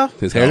fuck off?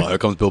 his hair, Oh, here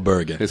comes Bill Burr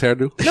again. his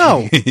hairdo.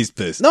 No. He's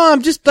pissed. No,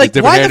 I'm just like,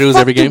 different why the hairdos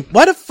fuck every game?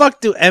 why the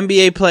fuck do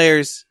NBA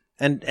players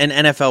and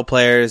NFL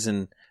players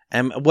and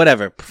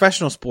whatever,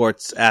 professional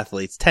sports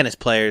athletes, tennis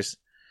players,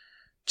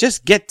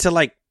 just get to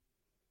like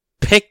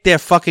pick their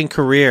fucking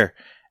career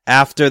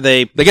after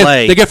they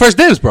play? They get first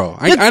dibs, bro.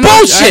 It's I know,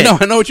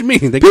 bullshit. I know what you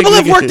mean. People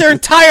have worked their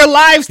entire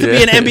lives to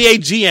be an NBA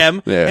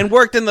GM Yeah. and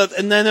worked and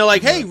then they're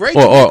like, hey,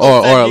 Rachel,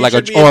 or like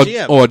a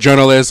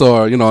journalist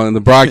or in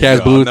the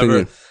broadcast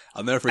booth.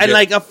 I'll never forget. and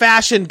like a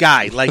fashion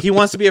guy, like he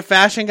wants to be a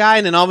fashion guy,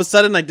 and then all of a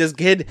sudden, like this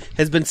kid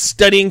has been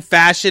studying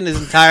fashion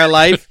his entire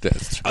life.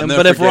 I'll But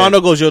never if forget. Rondo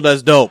goes, yo,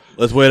 that's dope.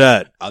 Let's wear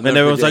that. I'll And never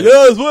everyone's forget. like,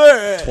 oh, let's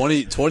wear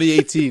it.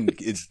 2018,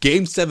 it's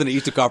Game 7 of the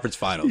Eastern Conference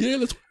Finals. Yeah,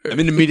 let's wear it. I'm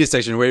in the media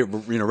section,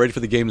 ready for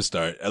the game to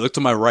start. I look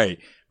to my right.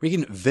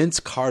 Freaking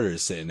Vince Carter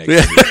is sitting next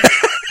to me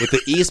with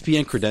the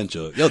ESPN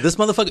credential. Yo, this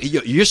motherfucker,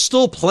 you're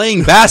still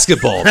playing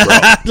basketball, bro.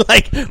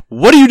 Like,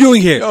 what are you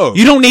doing here? Yo.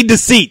 You don't need the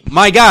seat.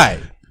 My guy,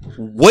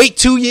 wait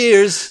 2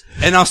 years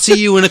and I'll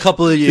see you in a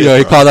couple of years.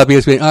 He bro. called up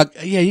ESPN.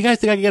 Yeah, you guys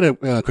think I can get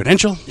a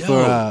credential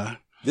for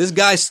This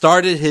guy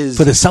started his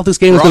the Celtics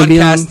game? Is going to be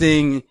on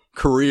broadcasting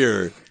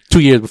career 2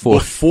 years before.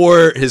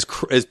 before his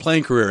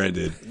playing career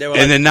ended, were and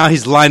like- then now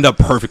he's lined up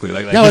perfectly.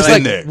 Like Yo, he's it's like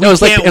in there. yo,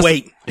 it's like can't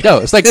wait. Yo,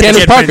 it's like Get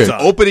Candace Vince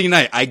Parker. on. Opening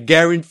night, I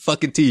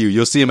guarantee you,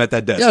 you'll see him at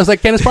that desk. Yeah, it's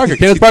like Candace Parker.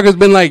 Candace Parker's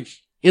been like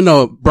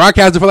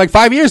broadcasting for like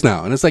 5 years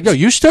now, and it's like, yo,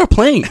 you're still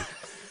playing.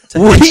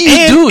 What are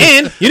you doing?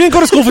 And you didn't go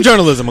to school for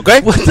journalism, okay?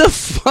 What the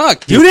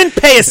fuck? You didn't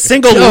pay a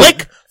single Yo.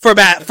 lick for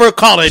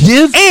college,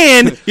 Give-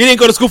 and you didn't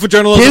go to school for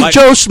journalism. Give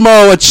Joe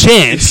Schmo a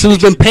chance. Who's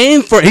been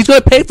paying for? He's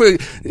going to pay for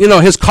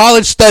his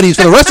college studies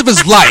for the rest of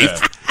his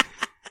life.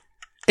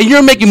 And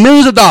you're making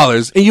millions of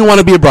dollars, and you want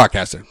to be a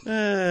broadcaster.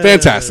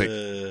 Fantastic.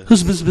 It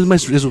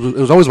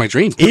was always my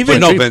dream. Even My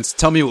no, dream. Vince.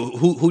 Tell me who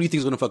do you think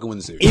is going to fucking win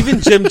the series? Even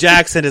Jim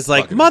Jackson is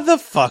like,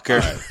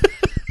 motherfucker.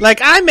 Like,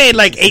 I made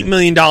like $8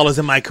 million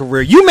in my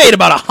career. You made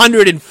about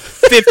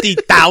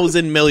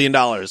 $150,000 million.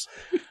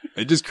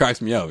 It just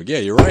cracks me up. Yeah,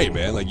 you're right,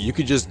 man. Like you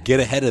could just get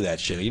ahead of that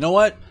shit. You know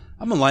what?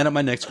 I'm gonna line up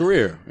my next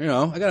career. You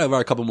know, I got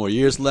about a couple more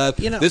years left.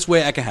 You know- This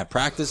way I can have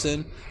practice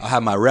in. I'll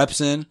have my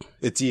reps in.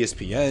 It's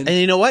ESPN. And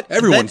you know what?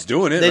 Everyone's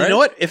doing it, then right? You know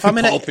what? If I'm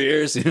in Paul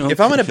Pierce, you know. if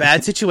I'm in a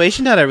bad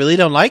situation that I really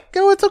don't like,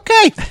 you know, it's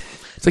okay.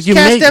 It's like you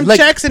Cash made them like,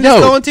 checks and yo,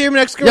 just go into your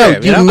next yo, career.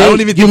 you you know? made- I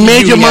don't even you think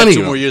made he your knew he had money.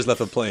 2 more years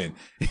left of playing.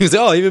 He was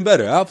like, oh, even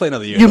better. I'll play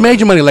another year. You made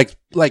your money.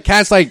 Like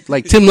cats like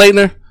Tim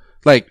Leitner,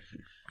 like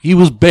he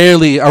was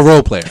barely a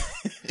role player.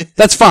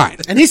 That's fine.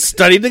 And he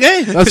studied the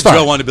game. That's Joe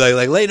fine. wanted to be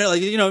like later,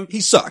 like you know, he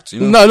sucked. You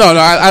know? No.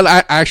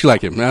 I actually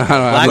like him. Wait,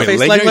 Blackface Legler? You're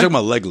Legler? talking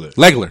about Legler.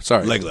 Legler,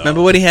 sorry. Legler.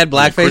 Remember when he had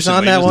blackface Christian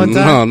on that Legler's one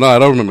time? No, I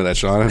don't remember that,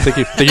 Sean. I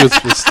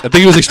think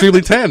he was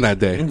extremely tan that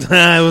day. It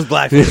was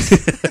blackface.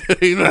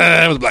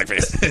 It was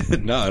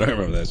blackface. No, I don't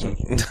remember that.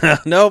 Show.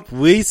 Nope.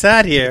 We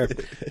sat here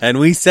and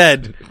we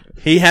said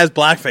he has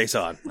blackface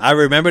on. I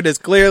remember it as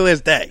clearly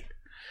as day.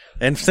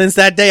 And since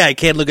that day, I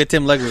can't look at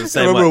Tim Legler the I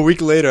same remember a way.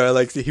 week later,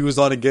 he was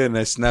on again, and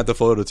I snapped a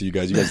photo to you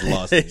guys. You guys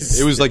lost it.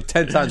 It was like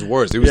 10 times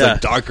worse. It was Yeah.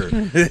 like darker.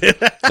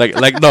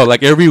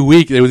 like every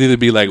week it would either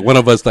be like one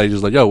of us like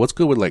just like, yo, what's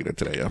good with Legler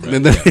today? Yo?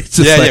 And then it's just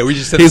Yeah, like, yeah, we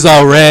just said- he's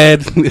all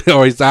red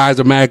or his eyes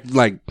are mad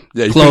like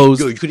You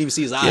closed. couldn't even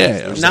see his eyes. Yeah.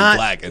 They were just like Not,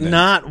 black. And then,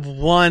 not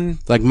one.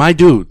 Like my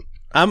dude,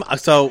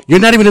 So you're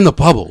not even in the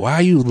bubble. Why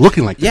are you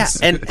looking like yeah,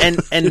 this?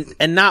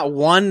 and not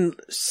one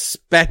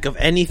speck of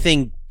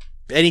anything,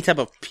 any type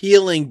of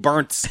peeling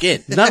burnt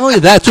skin. Not only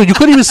that, too, you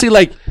couldn't even see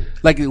like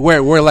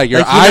where like your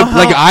Like, you eye, know how-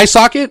 like your eye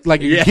socket,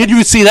 like you couldn't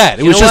even see that.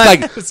 It was know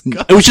just what?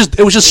 like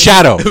it was just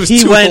shadow. It was He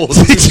two went. holes.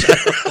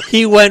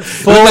 He went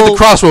full. like the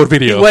Crossroad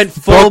video. He went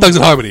Bone full. Thugs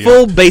and Harmony.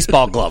 Full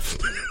baseball glove.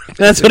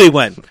 That's what he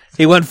went.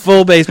 He went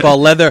full baseball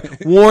leather,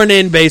 worn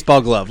in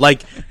baseball glove,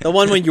 like the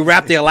one when you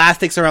wrap the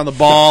elastics around the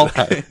ball,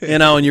 you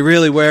know, and you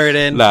really wear it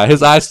in. Nah,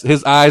 his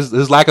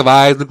lack of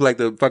eyes look like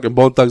the fucking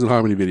Bone Thugs and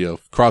Harmony video.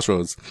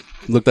 Crossroads.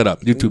 Look that up.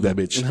 YouTube that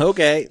bitch.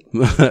 Okay.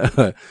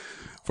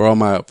 for all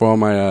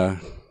my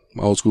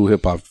old school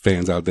hip hop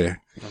fans out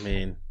there. I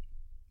mean,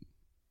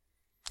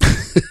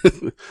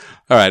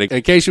 All right.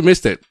 In case you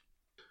missed it,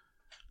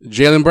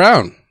 Jaylen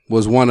Brown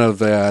was one of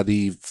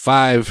the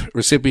 5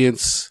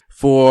 recipients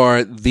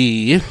for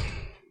the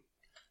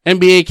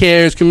NBA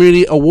Cares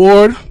Community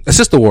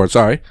Assist Award.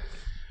 Sorry.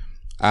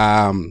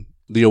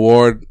 The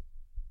award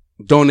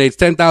donates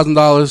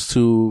 $10,000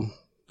 to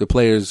the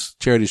player's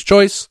charity's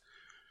choice,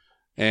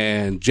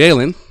 and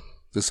Jaylen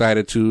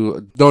decided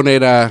to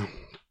donate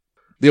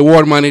the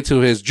award money to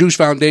his Juice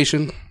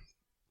Foundation,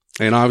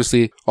 and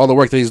obviously all the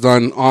work that he's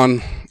done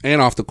on and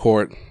off the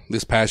court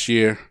this past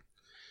year,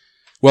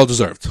 well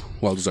deserved.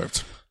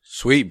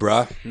 Sweet,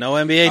 bruh. no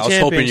NBA I was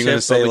championship, hoping you're going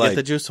to say, but we like, get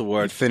the Juice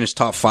Award. finished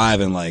top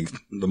 5 in, like,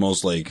 the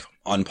most, like,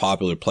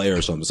 unpopular player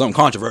or something. Something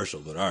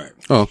controversial, but all right.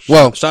 Oh,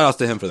 well, Shout outs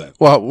to him for that.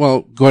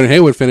 well, Gordon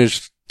Hayward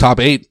finished top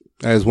 8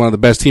 as one of the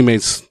best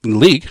teammates in the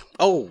league.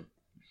 Oh,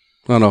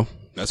 No, no.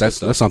 That's That's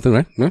good stuff. something,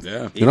 right? Yeah.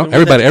 Yeah. You know, Even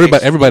with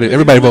everybody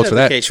education- votes for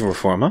that. Education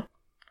reform, huh?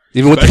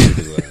 Even with,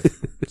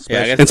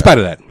 Yeah, I guess in spite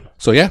of that.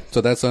 So yeah,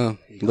 so that's a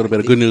little bit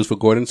of good news for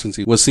Gordon since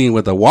he was seen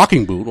with a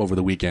walking boot over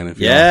the weekend. If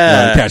you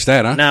Yeah. catch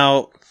that, huh?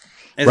 Now,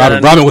 is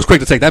Robin, that a- Robin was quick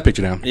to take that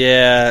picture down.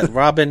 Yeah,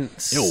 Robin.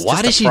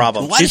 Why does she?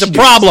 Problem. Why She's does a she do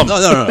problem. this?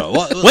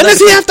 No. When does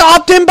he have to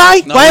opt in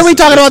by? No, Why are we listen,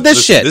 talking about this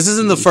listen, shit? This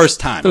isn't the first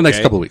time. For the next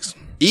okay? couple of weeks.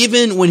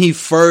 Even when he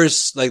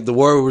first, like, the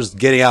word was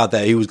getting out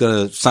that he was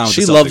going to sign with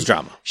She the loves Celtics,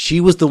 drama.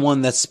 She was the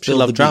one that spilled She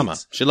loved the drama.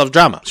 beans. She loved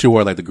drama. She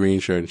wore like the green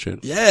shirt and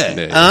shit. Yeah.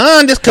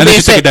 This could And be then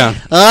she took it down.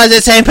 is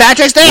it St.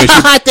 Patrick's Day? When she-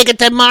 I think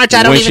it's in March.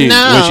 I don't even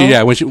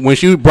know. When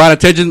she brought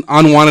attention,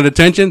 unwanted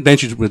attention, then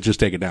she would just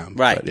take it down.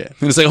 Right. But, yeah.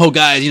 And it's like, oh,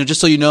 guys,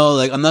 just so you know,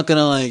 like, I'm not going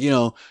to, like,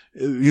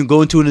 you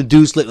go into an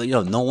induced, like,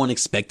 no one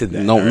expected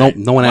that. No all right?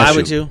 one Why asked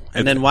would you?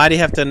 And then why do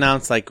you have to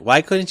announce? Like,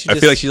 why couldn't you? I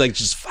Just, feel like she, like,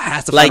 just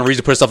has to Like- find a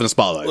reason to put herself in the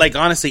spotlight. like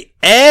honestly,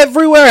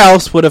 everywhere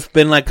else would have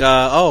been like,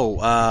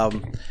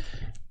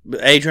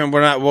 Adrian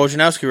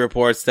Wojnarowski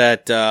reports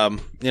that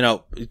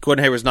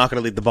Gordon Hayward's not going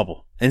to leave the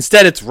bubble.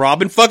 Instead, it's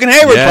Robin fucking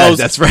Hayward yeah, post.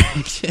 that's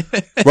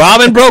right.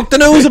 Robin broke the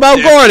news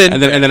about Gordon.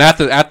 And then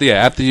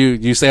after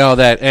you say all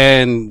that,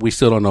 and we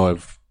still don't know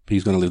if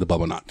he's going to leave the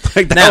bubble or not.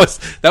 Like, that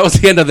was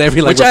the end of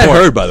every like Which I report.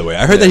 heard, by the way.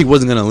 I heard that he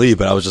wasn't going to leave,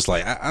 but I was just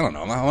like, I don't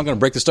know. I'm not going to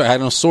break the story. I had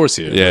no source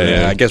here.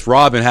 Yeah. I guess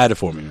Robin had it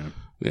for me. Man.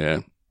 Yeah.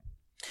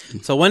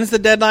 So when's the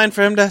deadline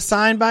for him to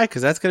sign by?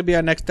 Because that's going to be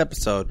our next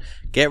episode.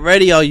 Get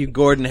ready, all you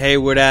Gordon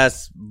Hayward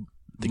ass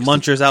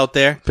munchers out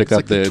there. Pick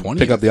up the the 20th.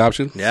 pick up the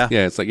option. Yeah.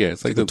 Yeah. It's like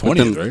the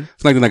 20th, right?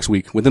 It's like the next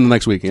week. Within the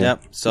next week. Yeah.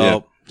 Yep. So Yeah.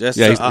 just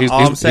Yeah.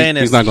 all I'm saying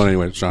is he's not going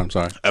anywhere. Sean,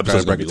 sorry.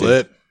 Episode's Sorry going to to be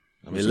break it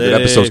lit. Be Good lit.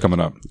 episode's coming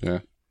up. to you. Yeah.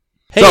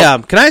 Hey, So-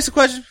 can I ask a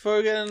question before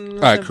we get in? All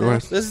right. Go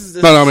ahead. This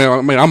is No,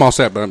 I mean, I'm all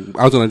set, but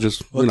I was going to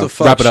just What the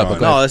fuck, wrap it up. Sean?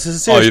 Okay. no, this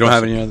is a Oh, serious. you don't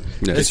have question. any other?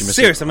 Yeah. This is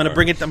serious. I'm gonna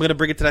bring it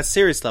to that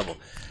serious level.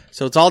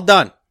 So it's all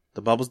done.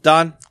 The bubble's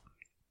done.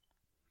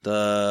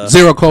 The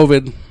Zero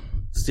COVID.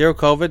 zero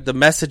COVID. The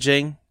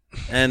messaging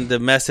and the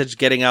message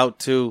getting out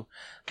to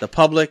the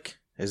public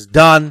is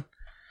done.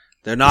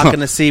 They're not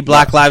going to see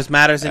Black Lives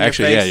Matters in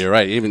Actually, your yeah, face. you're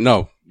right. Even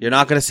no, You're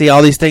not going to see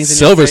all these things in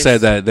Silver your face.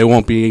 said that there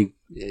won't be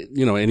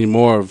any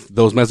more of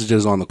those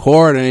messages on the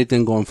court or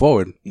anything going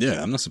forward.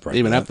 Yeah, I'm not surprised.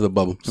 Even after the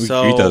bubble. You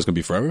thought it was gonna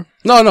be forever?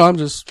 No,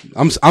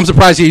 I'm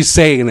surprised he's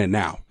saying it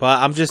now.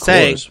 But I'm just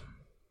saying,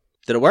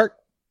 did it work?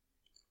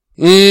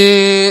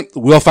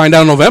 We'll find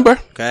out in November.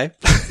 Okay.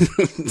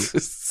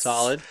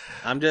 Solid.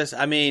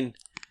 The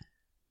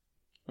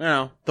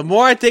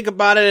more I think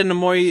about it and the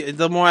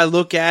more I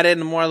look at it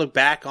and the more I look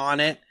back on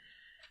it,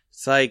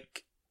 it's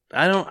like,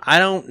 I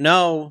don't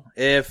know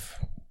if,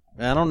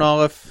 I don't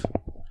know.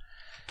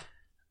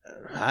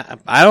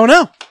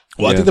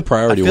 Well, I think the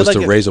priority was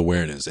to raise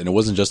awareness, and it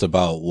wasn't just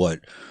about what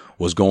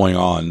was going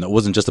on. It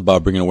wasn't just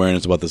about bringing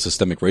awareness about the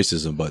systemic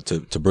racism, but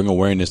to bring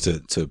awareness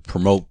to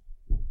promote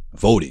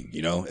voting,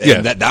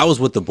 And that was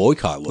what the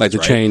boycott was. Like the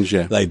change,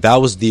 yeah. Like that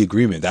was the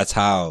agreement. That's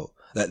how,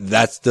 that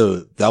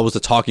was the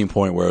talking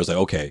point where it was like,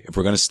 okay, if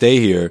we're going to stay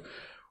here,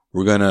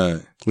 we're going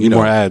to,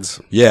 more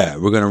ads. Yeah.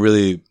 We're going to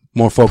really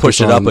more focus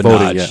push it up a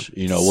voting, notch.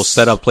 Yeah. We'll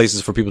set up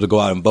places for people to go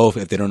out and vote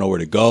if they don't know where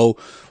to go.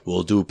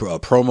 We'll do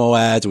promo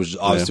ads, which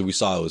obviously we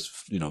saw it was,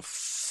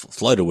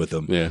 flooded with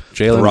them. Yeah.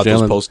 Throughout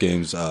those post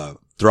games,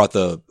 throughout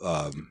the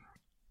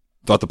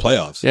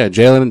playoffs. Yeah.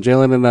 Jalen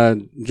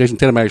and Jason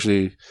Tatum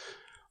actually,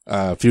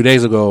 a few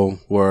days ago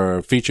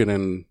were featured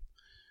in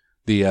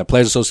the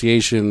Players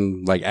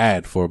Association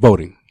ad for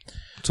voting.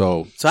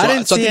 So I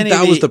didn't see any.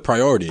 That was the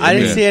priority. I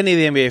didn't see any of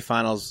the NBA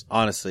finals,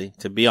 honestly.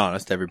 To be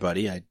honest,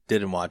 everybody, I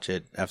didn't watch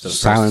it after the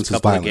first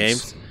couple of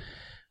games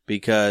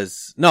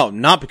because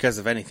not because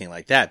of anything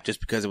like that. Just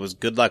because it was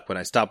good luck when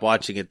I stopped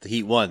watching it. The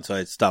Heat won, so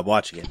I stopped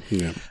watching it.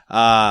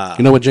 Yeah.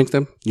 You know what jinxed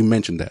them? You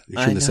mentioned that. You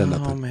shouldn't have said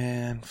nothing. Oh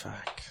man,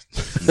 fuck.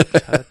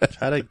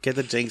 try to get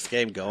the jinx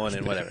game going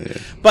and whatever. Yeah.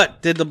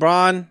 But did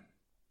LeBron,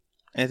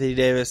 Anthony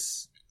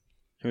Davis,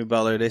 Jimmy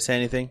Butler, did they say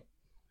anything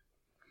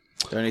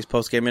during these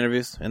post game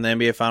interviews in the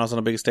NBA Finals on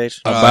the biggest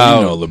stage?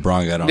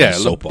 LeBron got on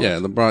his soapbox.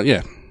 LeBron.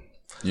 Yeah,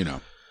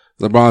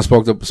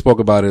 LeBron spoke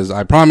about his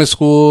I Promise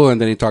school, and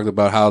then he talked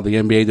about how the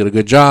NBA did a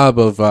good job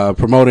of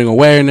promoting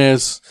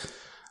awareness.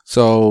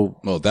 So,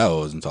 that I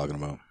wasn't talking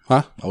about.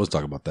 Huh? I was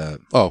talking about that.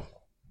 Oh,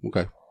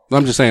 okay.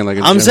 I'm just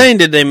saying,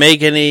 did they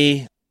make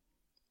any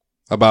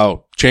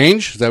about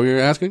change? Is that what you're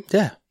asking?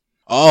 Yeah.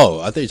 Oh,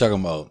 I thought you were talking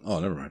about. Oh,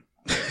 never mind.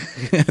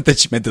 I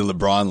thought you meant the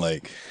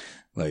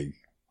LeBron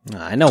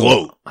I know.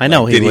 Glow. I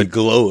know did he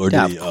glow or did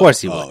of he?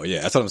 course he would. Oh,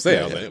 yeah, that's what I'm saying.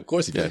 I was like, of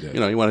course he did.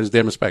 He wanted his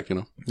damn respect.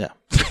 Yeah.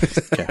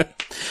 Okay.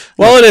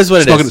 Well, it is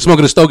what it is.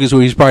 Smoking the Stogies, who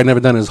he's probably never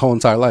done his whole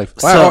entire life.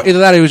 Well, either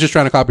that, or he was just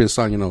trying to copy his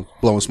son.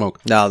 Blowing smoke.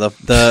 No,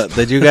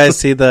 did you guys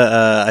see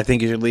the? I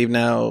think you should leave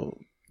now.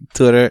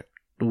 Twitter.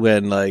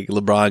 When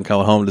LeBron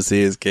come home to see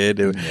his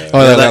kid. I'm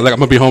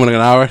gonna be home in an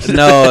hour.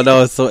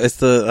 No. So it's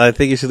the I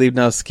think you should leave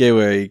now skit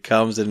where he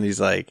comes and he's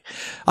like,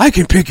 I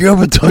can pick you up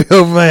and throw you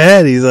over my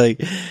head. He's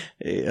like,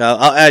 you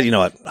know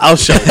what? I'll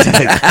show it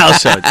to you. I'll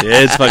show it to you.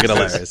 It's fucking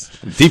hilarious.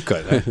 Deep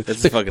cut. Huh?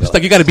 It's fucking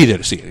hilarious. You got to be there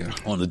to see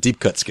it. On the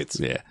deep cut skits.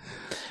 Yeah.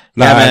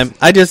 Man.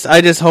 I just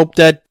hope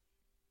that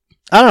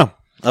I don't know.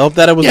 I hope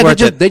that it was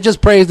worth it. They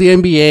just praised the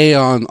NBA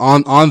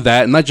on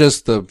that, not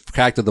just the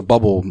fact that the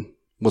bubble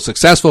was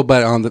successful,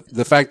 but on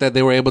the fact that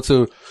they were able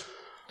to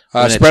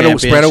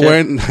spread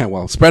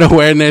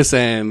awareness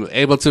and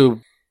able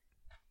to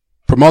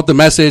promote the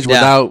message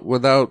without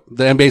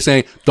the NBA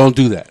saying don't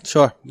do that.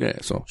 Sure. Yeah.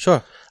 So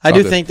sure. I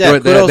do think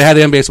that they had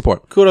the NBA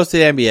support. Kudos to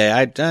the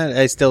NBA.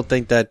 I still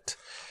think that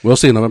we'll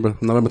see November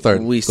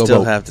 3rd. We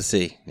still have to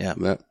see.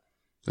 Yeah.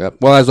 Yep.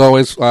 Well, as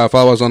always,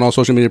 follow us on all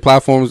social media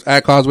platforms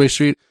at Causeway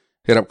Street.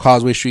 Hit up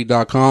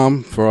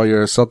causewaystreet.com for all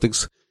your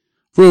Celtics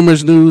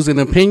rumors, news,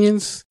 and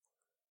opinions.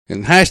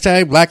 And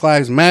hashtag Black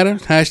Lives Matter.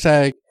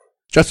 Hashtag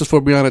Justice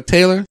for Breonna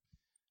Taylor.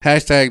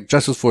 Hashtag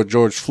Justice for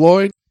George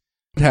Floyd.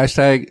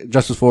 Hashtag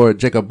Justice for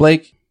Jacob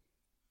Blake.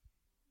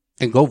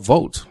 And go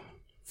vote.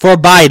 For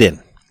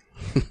Biden.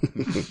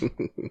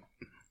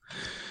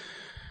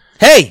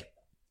 Hey!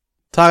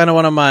 Talking to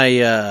one of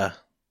my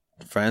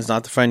friends,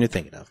 not the friend you're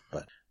thinking of,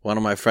 but one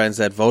of my friends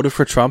that voted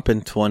for Trump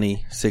in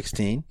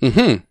 2016.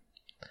 Mm-hmm.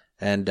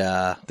 And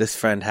this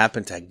friend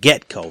happened to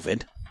get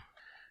COVID.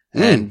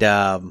 And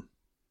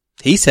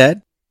he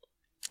said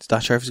he's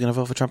not sure if he's going to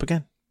vote for Trump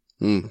again.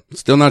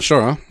 Still not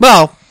sure, huh?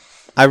 Well,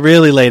 I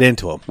really laid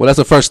into him. Well, that's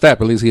the first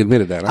step. At least he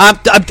admitted that. Huh?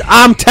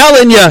 I'm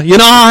telling you. You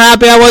know how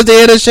happy I was to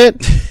hear this shit?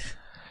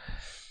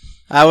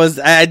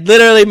 I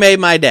literally made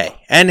my day.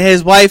 And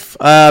his wife,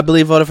 I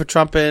believe, voted for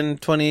Trump in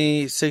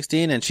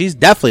 2016, and she's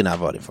definitely not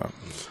voting for him.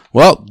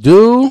 Well,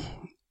 do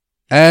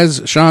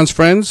as Sean's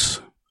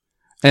friends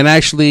and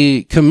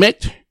actually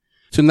commit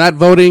to not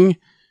voting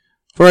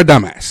for a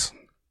dumbass.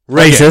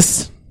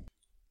 Racist.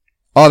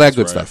 All that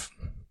good stuff.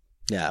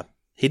 Yeah.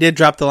 He did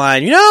drop the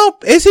line,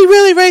 is he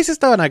really racist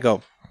though? And I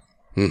go,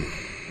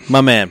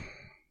 my man.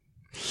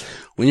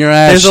 When you're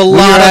asked,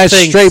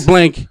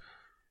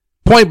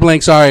 point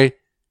blank,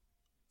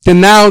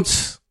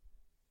 denounce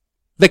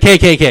the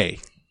KKK.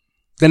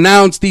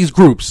 Denounce these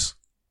groups.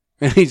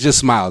 And he just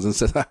smiles and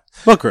says,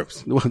 what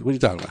groups? What are you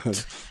talking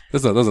about?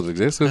 This doesn't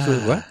exist.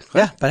 What?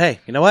 Yeah, but hey,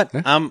 you know what?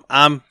 Yeah.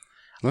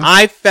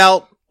 I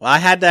felt I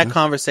had that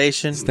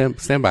conversation, Stand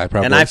by,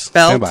 probably. and I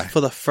Stand felt by. for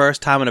the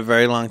first time in a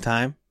very long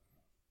time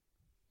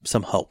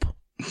some hope.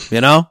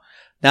 You know?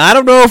 Now I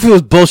don't know if he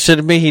was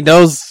bullshitting me. He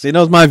knows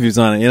my views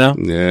on it. You know?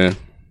 Yeah.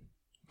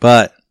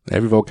 But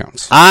Every vote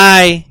counts.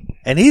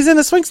 and he's in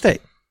a swing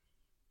state.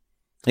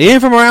 He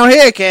ain't from around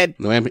here, kid.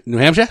 New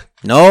Hampshire?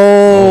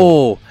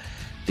 No,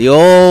 the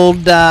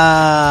old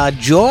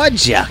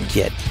Georgia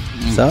kid.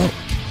 So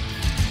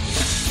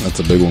That's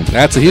a big one.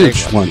 That's a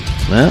huge one.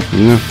 well.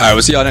 Yeah. All right,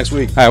 we'll see y'all next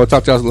week. All right, we'll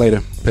talk to y'all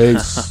later.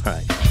 Peace. All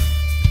right.